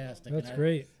fantastic. That's And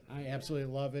great. I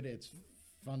absolutely love it. It's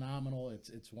phenomenal.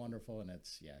 It's wonderful, and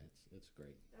it's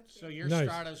great. So your Nice.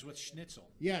 strata's with schnitzel.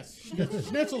 Yes,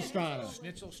 schnitzel strata.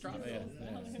 Schnitzel strata.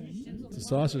 It's a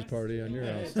sausage party on your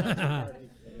house.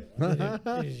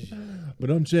 But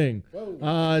I'm Ching.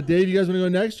 Dave, you guys want to go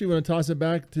next? Or you want to toss it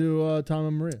back to Tom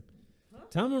and Maria?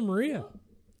 Tom and Maria.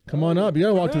 Come on up. You got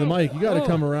to walk to the mic. You got to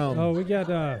come around. Oh, we got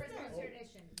They're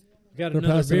another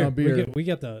passing beer. out beer. We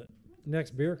got the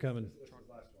next beer coming.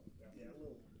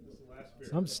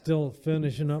 I'm still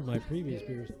finishing up my previous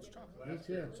beers.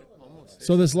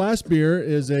 So this last beer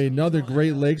is another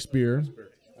Great Lakes beer.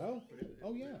 Oh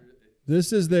yeah.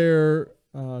 This is their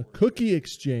Cookie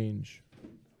Exchange.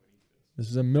 This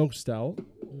is a milk stout.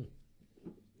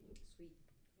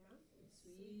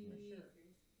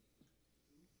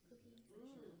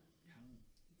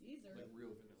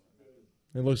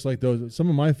 It looks like those. Some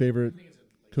of my favorite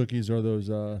cookies are those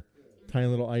tiny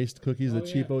little iced cookies, the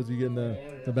cheapos you get in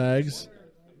the bags.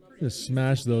 Just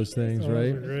smash those things,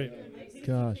 right? Great.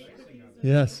 Gosh.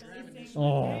 Yes.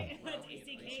 Oh.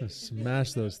 Just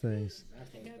smash those things.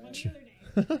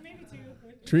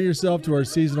 Treat yourself to our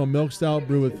seasonal milk stout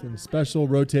brewed with special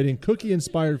rotating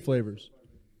cookie-inspired flavors.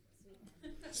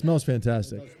 Smells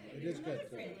fantastic. It is good.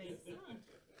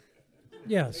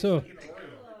 Yeah, so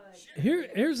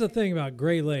here's the thing about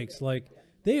Great Lakes. Like,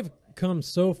 they've come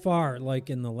so far, like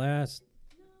in the last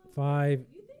 5,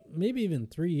 maybe even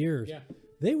 3 years. Yeah.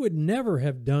 They would never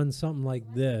have done something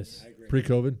like this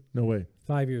Pre-COVID? No way.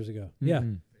 5 years ago. Yeah.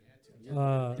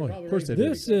 Oh, of course they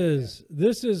did.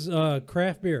 This is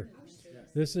craft beer.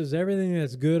 This is everything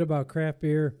that's good about craft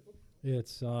beer.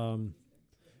 It's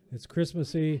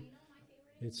Christmassy.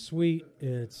 It's sweet.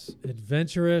 It's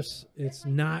adventurous. It's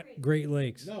not Great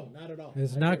Lakes. No, not at all.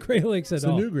 It's not Great Lakes It's at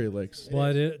the all. new Great Lakes.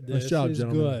 But Nice this job, is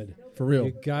gentlemen. good. For real.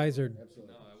 You guys are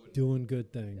doing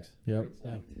good things. Yep.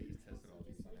 Yeah.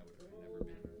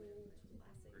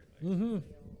 Mm-hmm.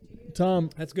 Tom,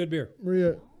 That's good beer.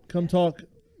 Maria, come talk.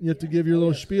 You have to give your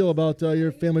little spiel about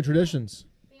your family traditions.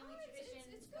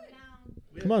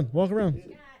 Come on, walk around.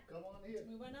 We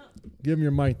went up. Give him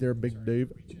your mic there, Big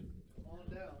Dave.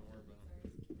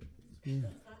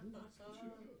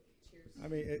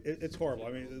 mean, it's horrible.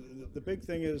 I mean, the big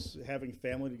thing is having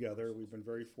family together. We've been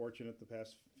very fortunate the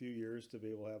past few years to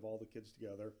be able to have all the kids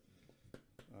together,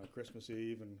 Christmas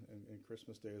Eve and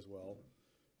Christmas Day as well.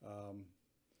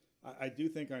 I do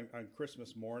think on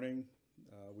Christmas morning,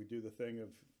 we do the thing of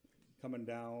coming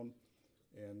down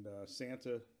and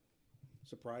Santa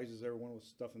surprises everyone with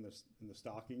stuff in the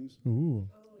stockings. Ooh.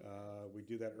 We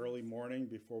do that early morning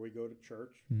before we go to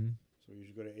church. Mm-hmm. So we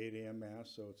usually go to 8 a.m.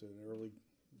 Mass, so it's an early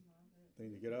thing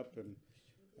to get up. And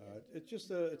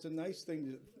it's a nice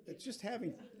thing. It's just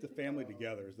having the family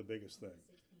together is the biggest thing.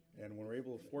 And when we're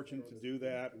fortunate to do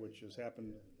that, which has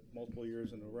happened multiple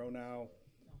years in a row now,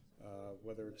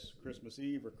 whether it's Christmas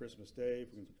Eve or Christmas Day,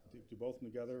 if we can do both of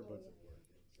them together. But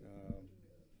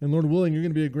and Lord willing, you're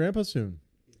going to be a grandpa soon.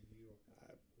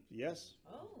 Yes,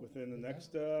 within the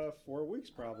next 4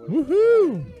 weeks probably.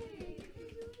 Woohoo!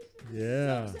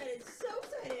 Yeah. So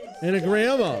excited. And a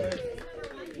grandma.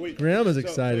 Grandma's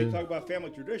excited. We talk about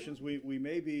family traditions. We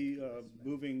may be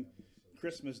moving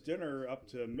Christmas dinner up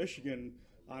to Michigan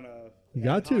on a. You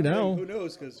got to now. Who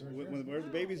knows? Because when the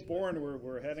baby's born,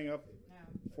 we're heading up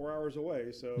 4 hours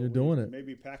away. So you're doing it.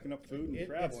 Maybe packing up food and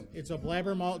traveling. It's a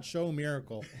BlabberMalt Show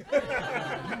miracle.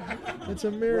 It's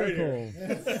a miracle.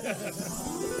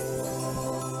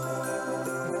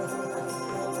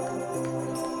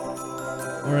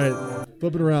 All right,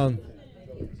 flip it around.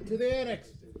 To the annex.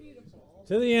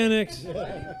 To the annex.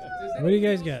 What do you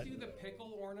guys got? Do the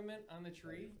pickle ornament on the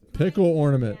tree? Pickle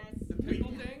ornament. The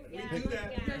pickle thing? We do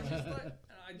that. You guys just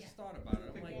I just thought about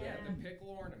it. I'm like, yeah, the pickle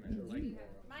ornament. Like,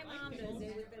 my mom does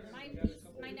it with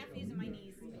my nephews and my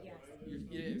niece.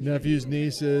 Yes. Nephews,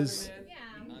 nieces.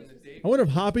 I wonder if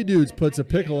Hoppy Dudes puts a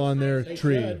pickle on their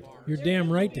tree. You're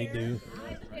damn right they do.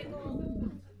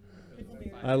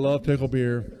 I love pickle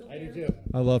beer. I do too.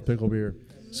 I love pickle beer.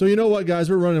 So you know what, guys?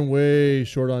 We're running way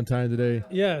short on time today.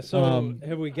 Yeah, so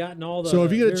have we gotten all the... So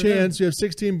if you get a chance, you have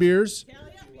 16 beers.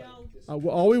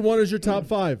 All we want is your top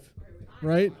 5,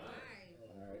 right?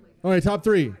 All right, top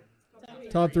 3.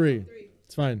 Top 3.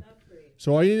 It's fine.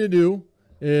 So all you need to do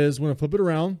is when I flip it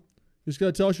around, you just got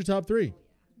to tell us your top 3.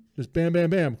 Just bam, bam,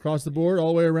 bam. Across the board, all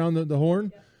the way around the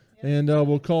horn. And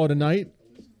we'll call it a night.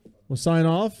 We'll sign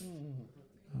off.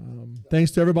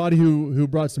 Thanks to everybody who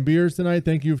brought some beers tonight.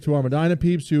 Thank you to our Medina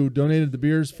peeps who donated the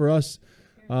beers for us.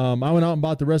 I went out and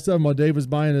bought the rest of them while Dave was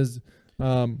buying his.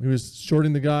 He was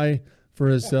shorting the guy for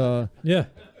his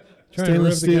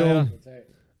stainless steel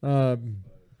tub.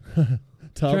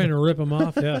 Trying to rip him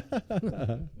off, yeah.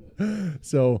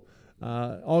 So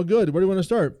all good. Where do you want to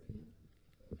start?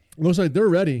 Looks like they're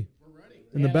ready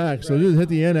in the back. So just hit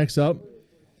the annex up.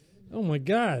 Oh my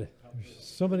God.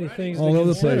 So many things all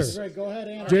over the place. Right, go ahead,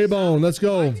 Anna. J-Bone, let's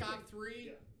go. My top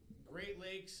 3, Great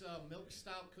Lakes Milk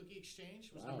Stout Cookie Exchange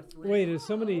was number 3. Wait, is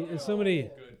somebody? Good, solid.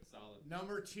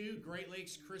 Number 2, Great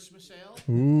Lakes Christmas Ale.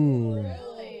 Ooh.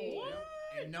 Really?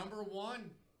 And number 1,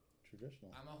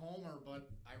 Traditional. I'm a homer, but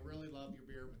I really love your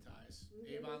beer, Matthias.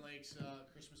 Avon Lakes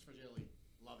Christmas Fragility.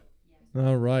 Love it.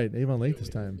 All right, Avon Lake this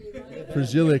time.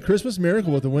 Fragile, Christmas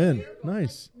Miracle with the win.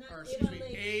 Nice. Or excuse me,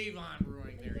 Avon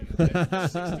Brewing. There you go.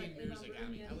 16 beers they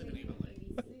got me. I live in Avon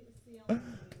Lake.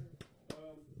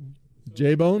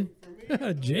 J-Bone?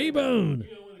 J-Bone.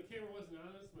 You know, when the camera wasn't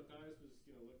on us, Matthias was,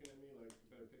 looking at me like, you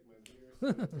better pick my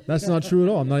beer. That's not true at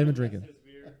all. I'm not even drinking. His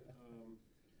beer.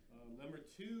 Number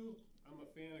 2, I'm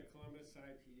a fan of Columbus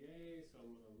IPA, so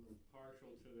I'm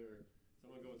partial to their.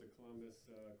 So I'm gonna go with the Columbus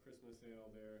Christmas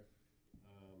Ale there,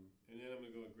 and then I'm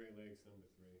gonna go with Great Lakes number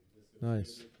 3.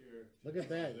 Nice. Look at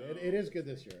that. It is good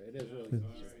this year. It is really good.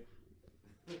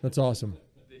 That's awesome.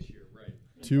 This year, right.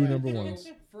 2 number 1s.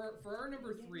 For our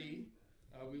number 3,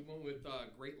 we went with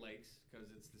Great Lakes because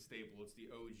it's the staple, it's the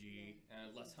OG.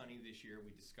 Less honey this year.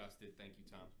 We discussed it. Thank you,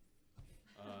 Tom.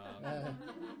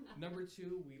 Number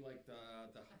 2, we like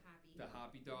the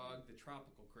Hoppy Dog, the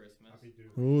Tropical Christmas.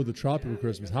 Ooh, the tropical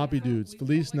Christmas. Hoppy Dudes.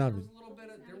 Feliz Navidad.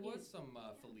 There was some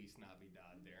Feliz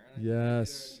Navidad there. And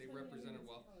Yes. They represented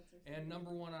well. And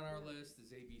number 1 on our list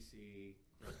is ABC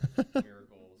Christmas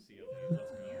Miracle CLE. Let's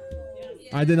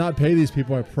go. I did not pay these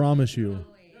people, I promise you.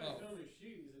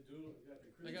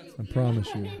 I promise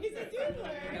you.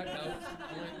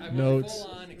 Notes.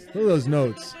 Look at those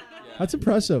notes. That's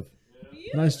impressive.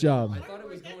 Nice job. I thought it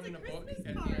was going in a book. At the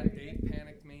end, Dave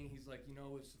panicked me. He's like,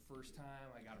 it's the first time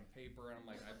I got a paper, and I'm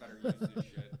like, I better use this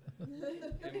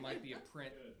shit. It might be a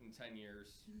print in 10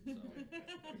 years. So.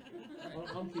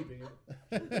 I'm keeping it.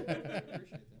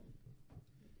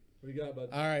 What do you got, bud?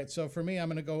 All right, so for me, I'm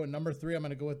going to go with number 3. I'm going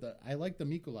to go with I like the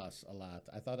Mikulas a lot.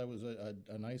 I thought it was a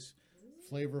nice,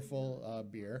 flavorful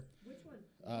beer. Which one?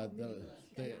 The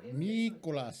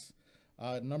Mikulas.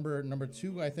 Number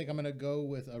two, I think I'm gonna go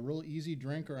with a real easy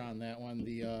drinker on that one.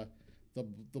 The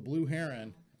Blue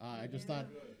Heron. I just thought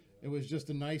it was just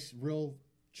a nice, real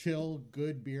chill,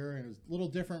 good beer, and it was a little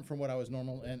different from what I was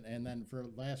normal. And then for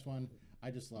last one, I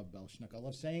just love Belschnickel. I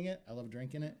love saying it. I love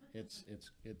drinking it. It's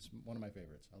one of my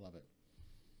favorites. I love it.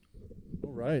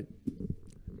 All right,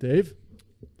 Dave.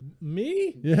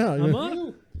 Me? Yeah, I'm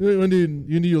up. You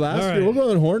do last. All right. Here, we'll go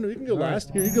on horn. You can go All last.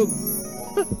 right. Here you go.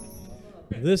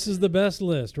 This is the best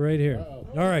list right here.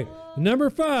 All right. Number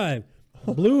 5,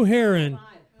 Blue Heron.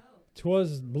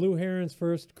 'Twas Blue Heron's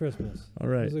first Christmas. All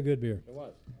right. It was a good beer. It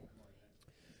was.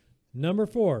 Number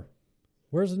 4.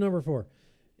 Where's the number 4?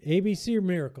 ABC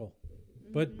Miracle.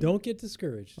 But don't get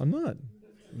discouraged. I'm not.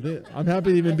 I'm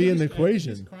happy to even be in the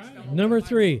equation. Number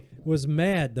 3 was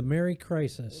Mad, the Merry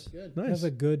Crisis. Nice. That's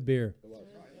a good beer.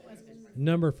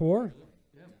 Number 4.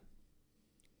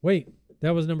 Wait,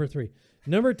 that was number 3.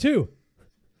 Number 2,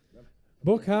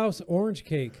 Bookhouse Orange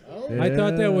Cake. I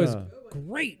thought that was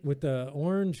great with the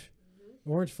orange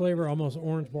flavor, almost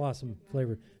orange blossom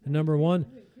flavor. And number 1,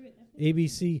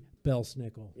 ABC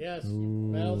Belschnickel. Yes.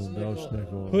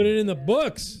 Belschnickel. Put it in the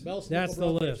books. Belschnickel That's the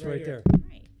brothers list right right here. there.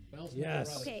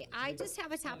 Yes. Okay, I just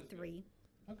have a top 3.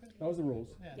 That was the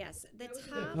rules. Yes, the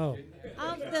top Oh.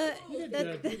 of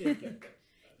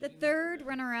the third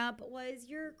runner-up was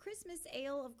your Christmas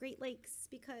Ale of Great Lakes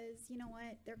because you know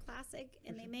what? They're classic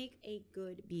and they make a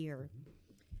good beer.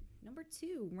 Number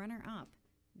 2 runner-up,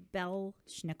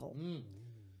 Belschnickel.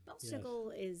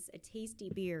 Belschnickel is a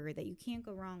tasty beer that you can't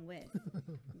go wrong with.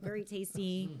 Very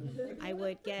tasty. I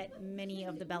would get many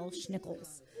of the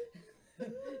Belschnickels.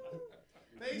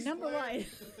 Number 1.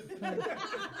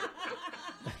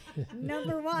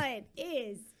 Number 1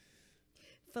 is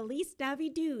Feliz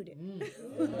Navidad.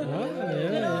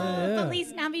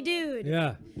 Feliz Navidad.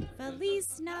 Yeah.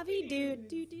 Feliz Navidad.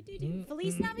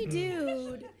 Feliz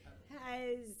Navidad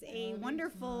has a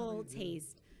wonderful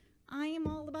taste. I am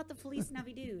all about the Feliz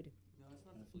Navidad.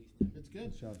 It's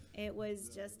good. It was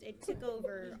just, it took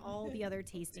over all the other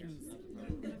tastings.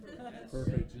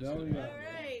 Perfect. All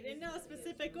right, in no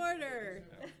specific order.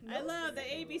 I love the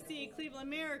ABC Cleveland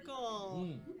Miracle,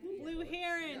 Blue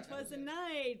Heron, 'Twas the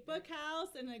Night,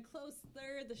 Bookhouse, and a close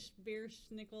third, the Beer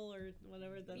Schnickel or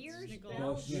whatever the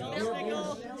Schnickel.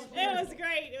 Schnickel. It was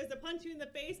great. It was a punch you in the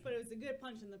face, but it was a good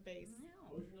punch in the face.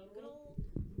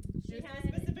 She has a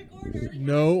specific order.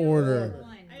 No order.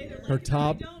 I either like Her it or I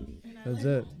top. don't, and I That's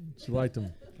like it. She liked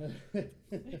them.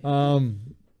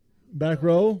 Back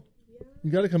row. You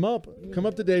got to come up. Come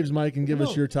up to Dave's mic and give Come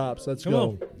us on. your tops. Let's Come go.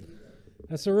 on.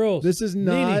 That's the rules. This is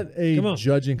not Nene, come a on.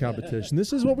 judging competition.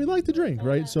 This is what we like to drink,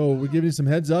 right? So we're giving you some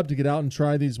heads up to get out and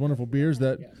try these wonderful beers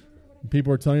that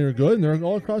people are telling you are good, and they're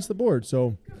all across the board.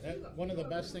 So One of the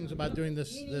best things about doing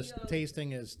this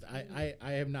tasting is I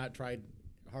have not tried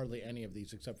hardly any of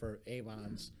these except for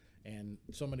Avon's, and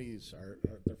some of these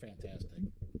they're fantastic.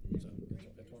 So,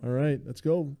 all right, let's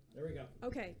go. there we go.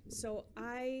 Okay, so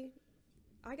I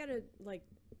gotta like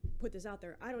put this out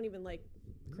there. I don't even like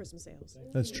Christmas ales.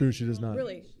 That's true. She does not.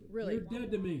 Really. You're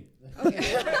dead to me.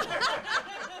 Okay.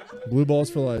 Blue balls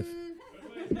for life.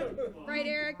 Right,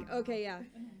 Eric? Okay, yeah.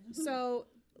 So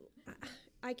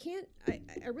I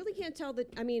really can't tell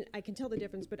I can tell the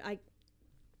difference, but I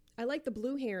like the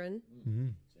Blue Heron. Mm-hmm.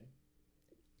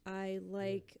 I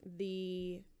like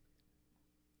the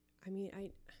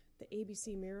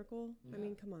ABC Miracle. I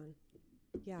mean, come on.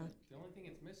 Yeah. The only thing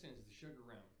it's missing is the sugar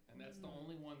rim, and that's the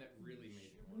only one that really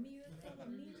made it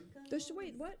work.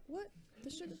 Wait, what? The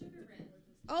sugar?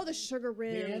 Oh, the sugar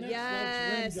rim. annex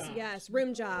Yes, likes rim yes,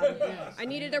 rim job. I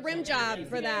needed a rim job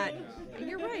for that.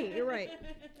 You're right.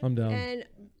 I'm down. And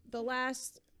the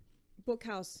last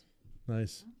Bookhouse.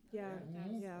 Nice. Yeah.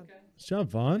 Nice job,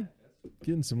 Vaughn.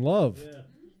 Getting some love.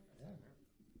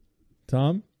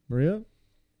 Tom, Maria.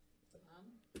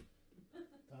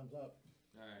 Thumbs up.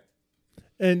 All right.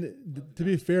 And to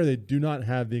be fair, they do not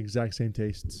have the exact same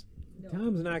tastes.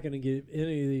 Tom's not going to give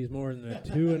any of these more than a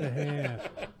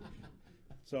 2.5.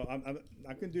 So I'm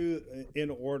not going to do in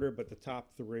order, but the top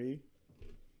 3.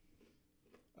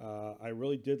 I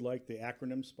really did like the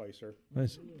acronym Spicer.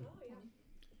 Nice.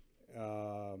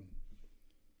 The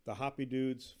Hoppy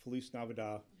Dudes, Feliz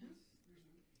Navidad.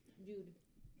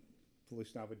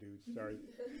 Feliz Navidad, sorry.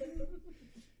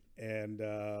 And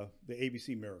the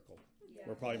ABC Miracle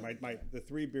were probably the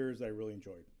 3 beers I really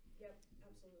enjoyed. Yep,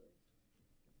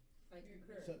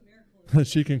 absolutely.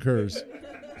 She concurs.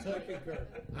 So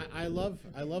I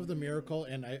love the Miracle,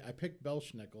 and I picked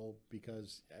Belschnickel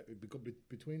because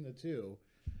between the two,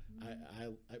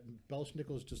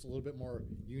 Belschnickel is just a little bit more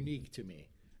unique to me,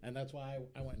 and that's why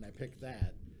I went and I picked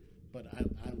that. but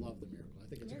I love the Miracle. I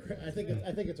think it's a great.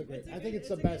 I think it's a great. I think it's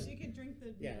the best. You can drink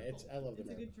the. Yeah, Miracle. I love the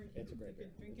It's a Miracle. good drink. It's a great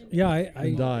beer. Yeah, I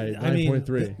And died, I mean,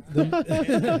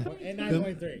 9.3. And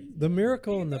 9.3. The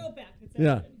Miracle and Go the back. It's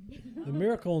Yeah. the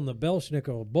Miracle and the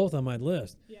Belschnickel are both on my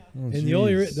list. Yeah. Oh, And the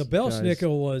only jeez, the guys.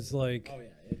 Belschnickel was like, Oh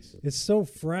yeah, it's so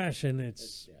fresh and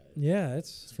it's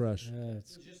It's fresh.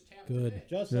 it's good,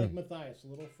 just Yeah. like Matthias, a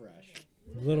little fresh.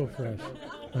 a little fresh.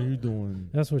 How you doing?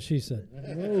 That's what she said.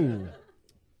 Oh,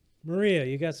 Maria,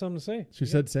 you got something to say? she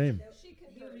said same.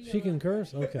 She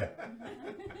concurs. Okay.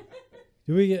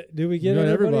 Do we get We got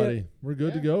everybody? everybody. We're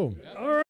good to go. All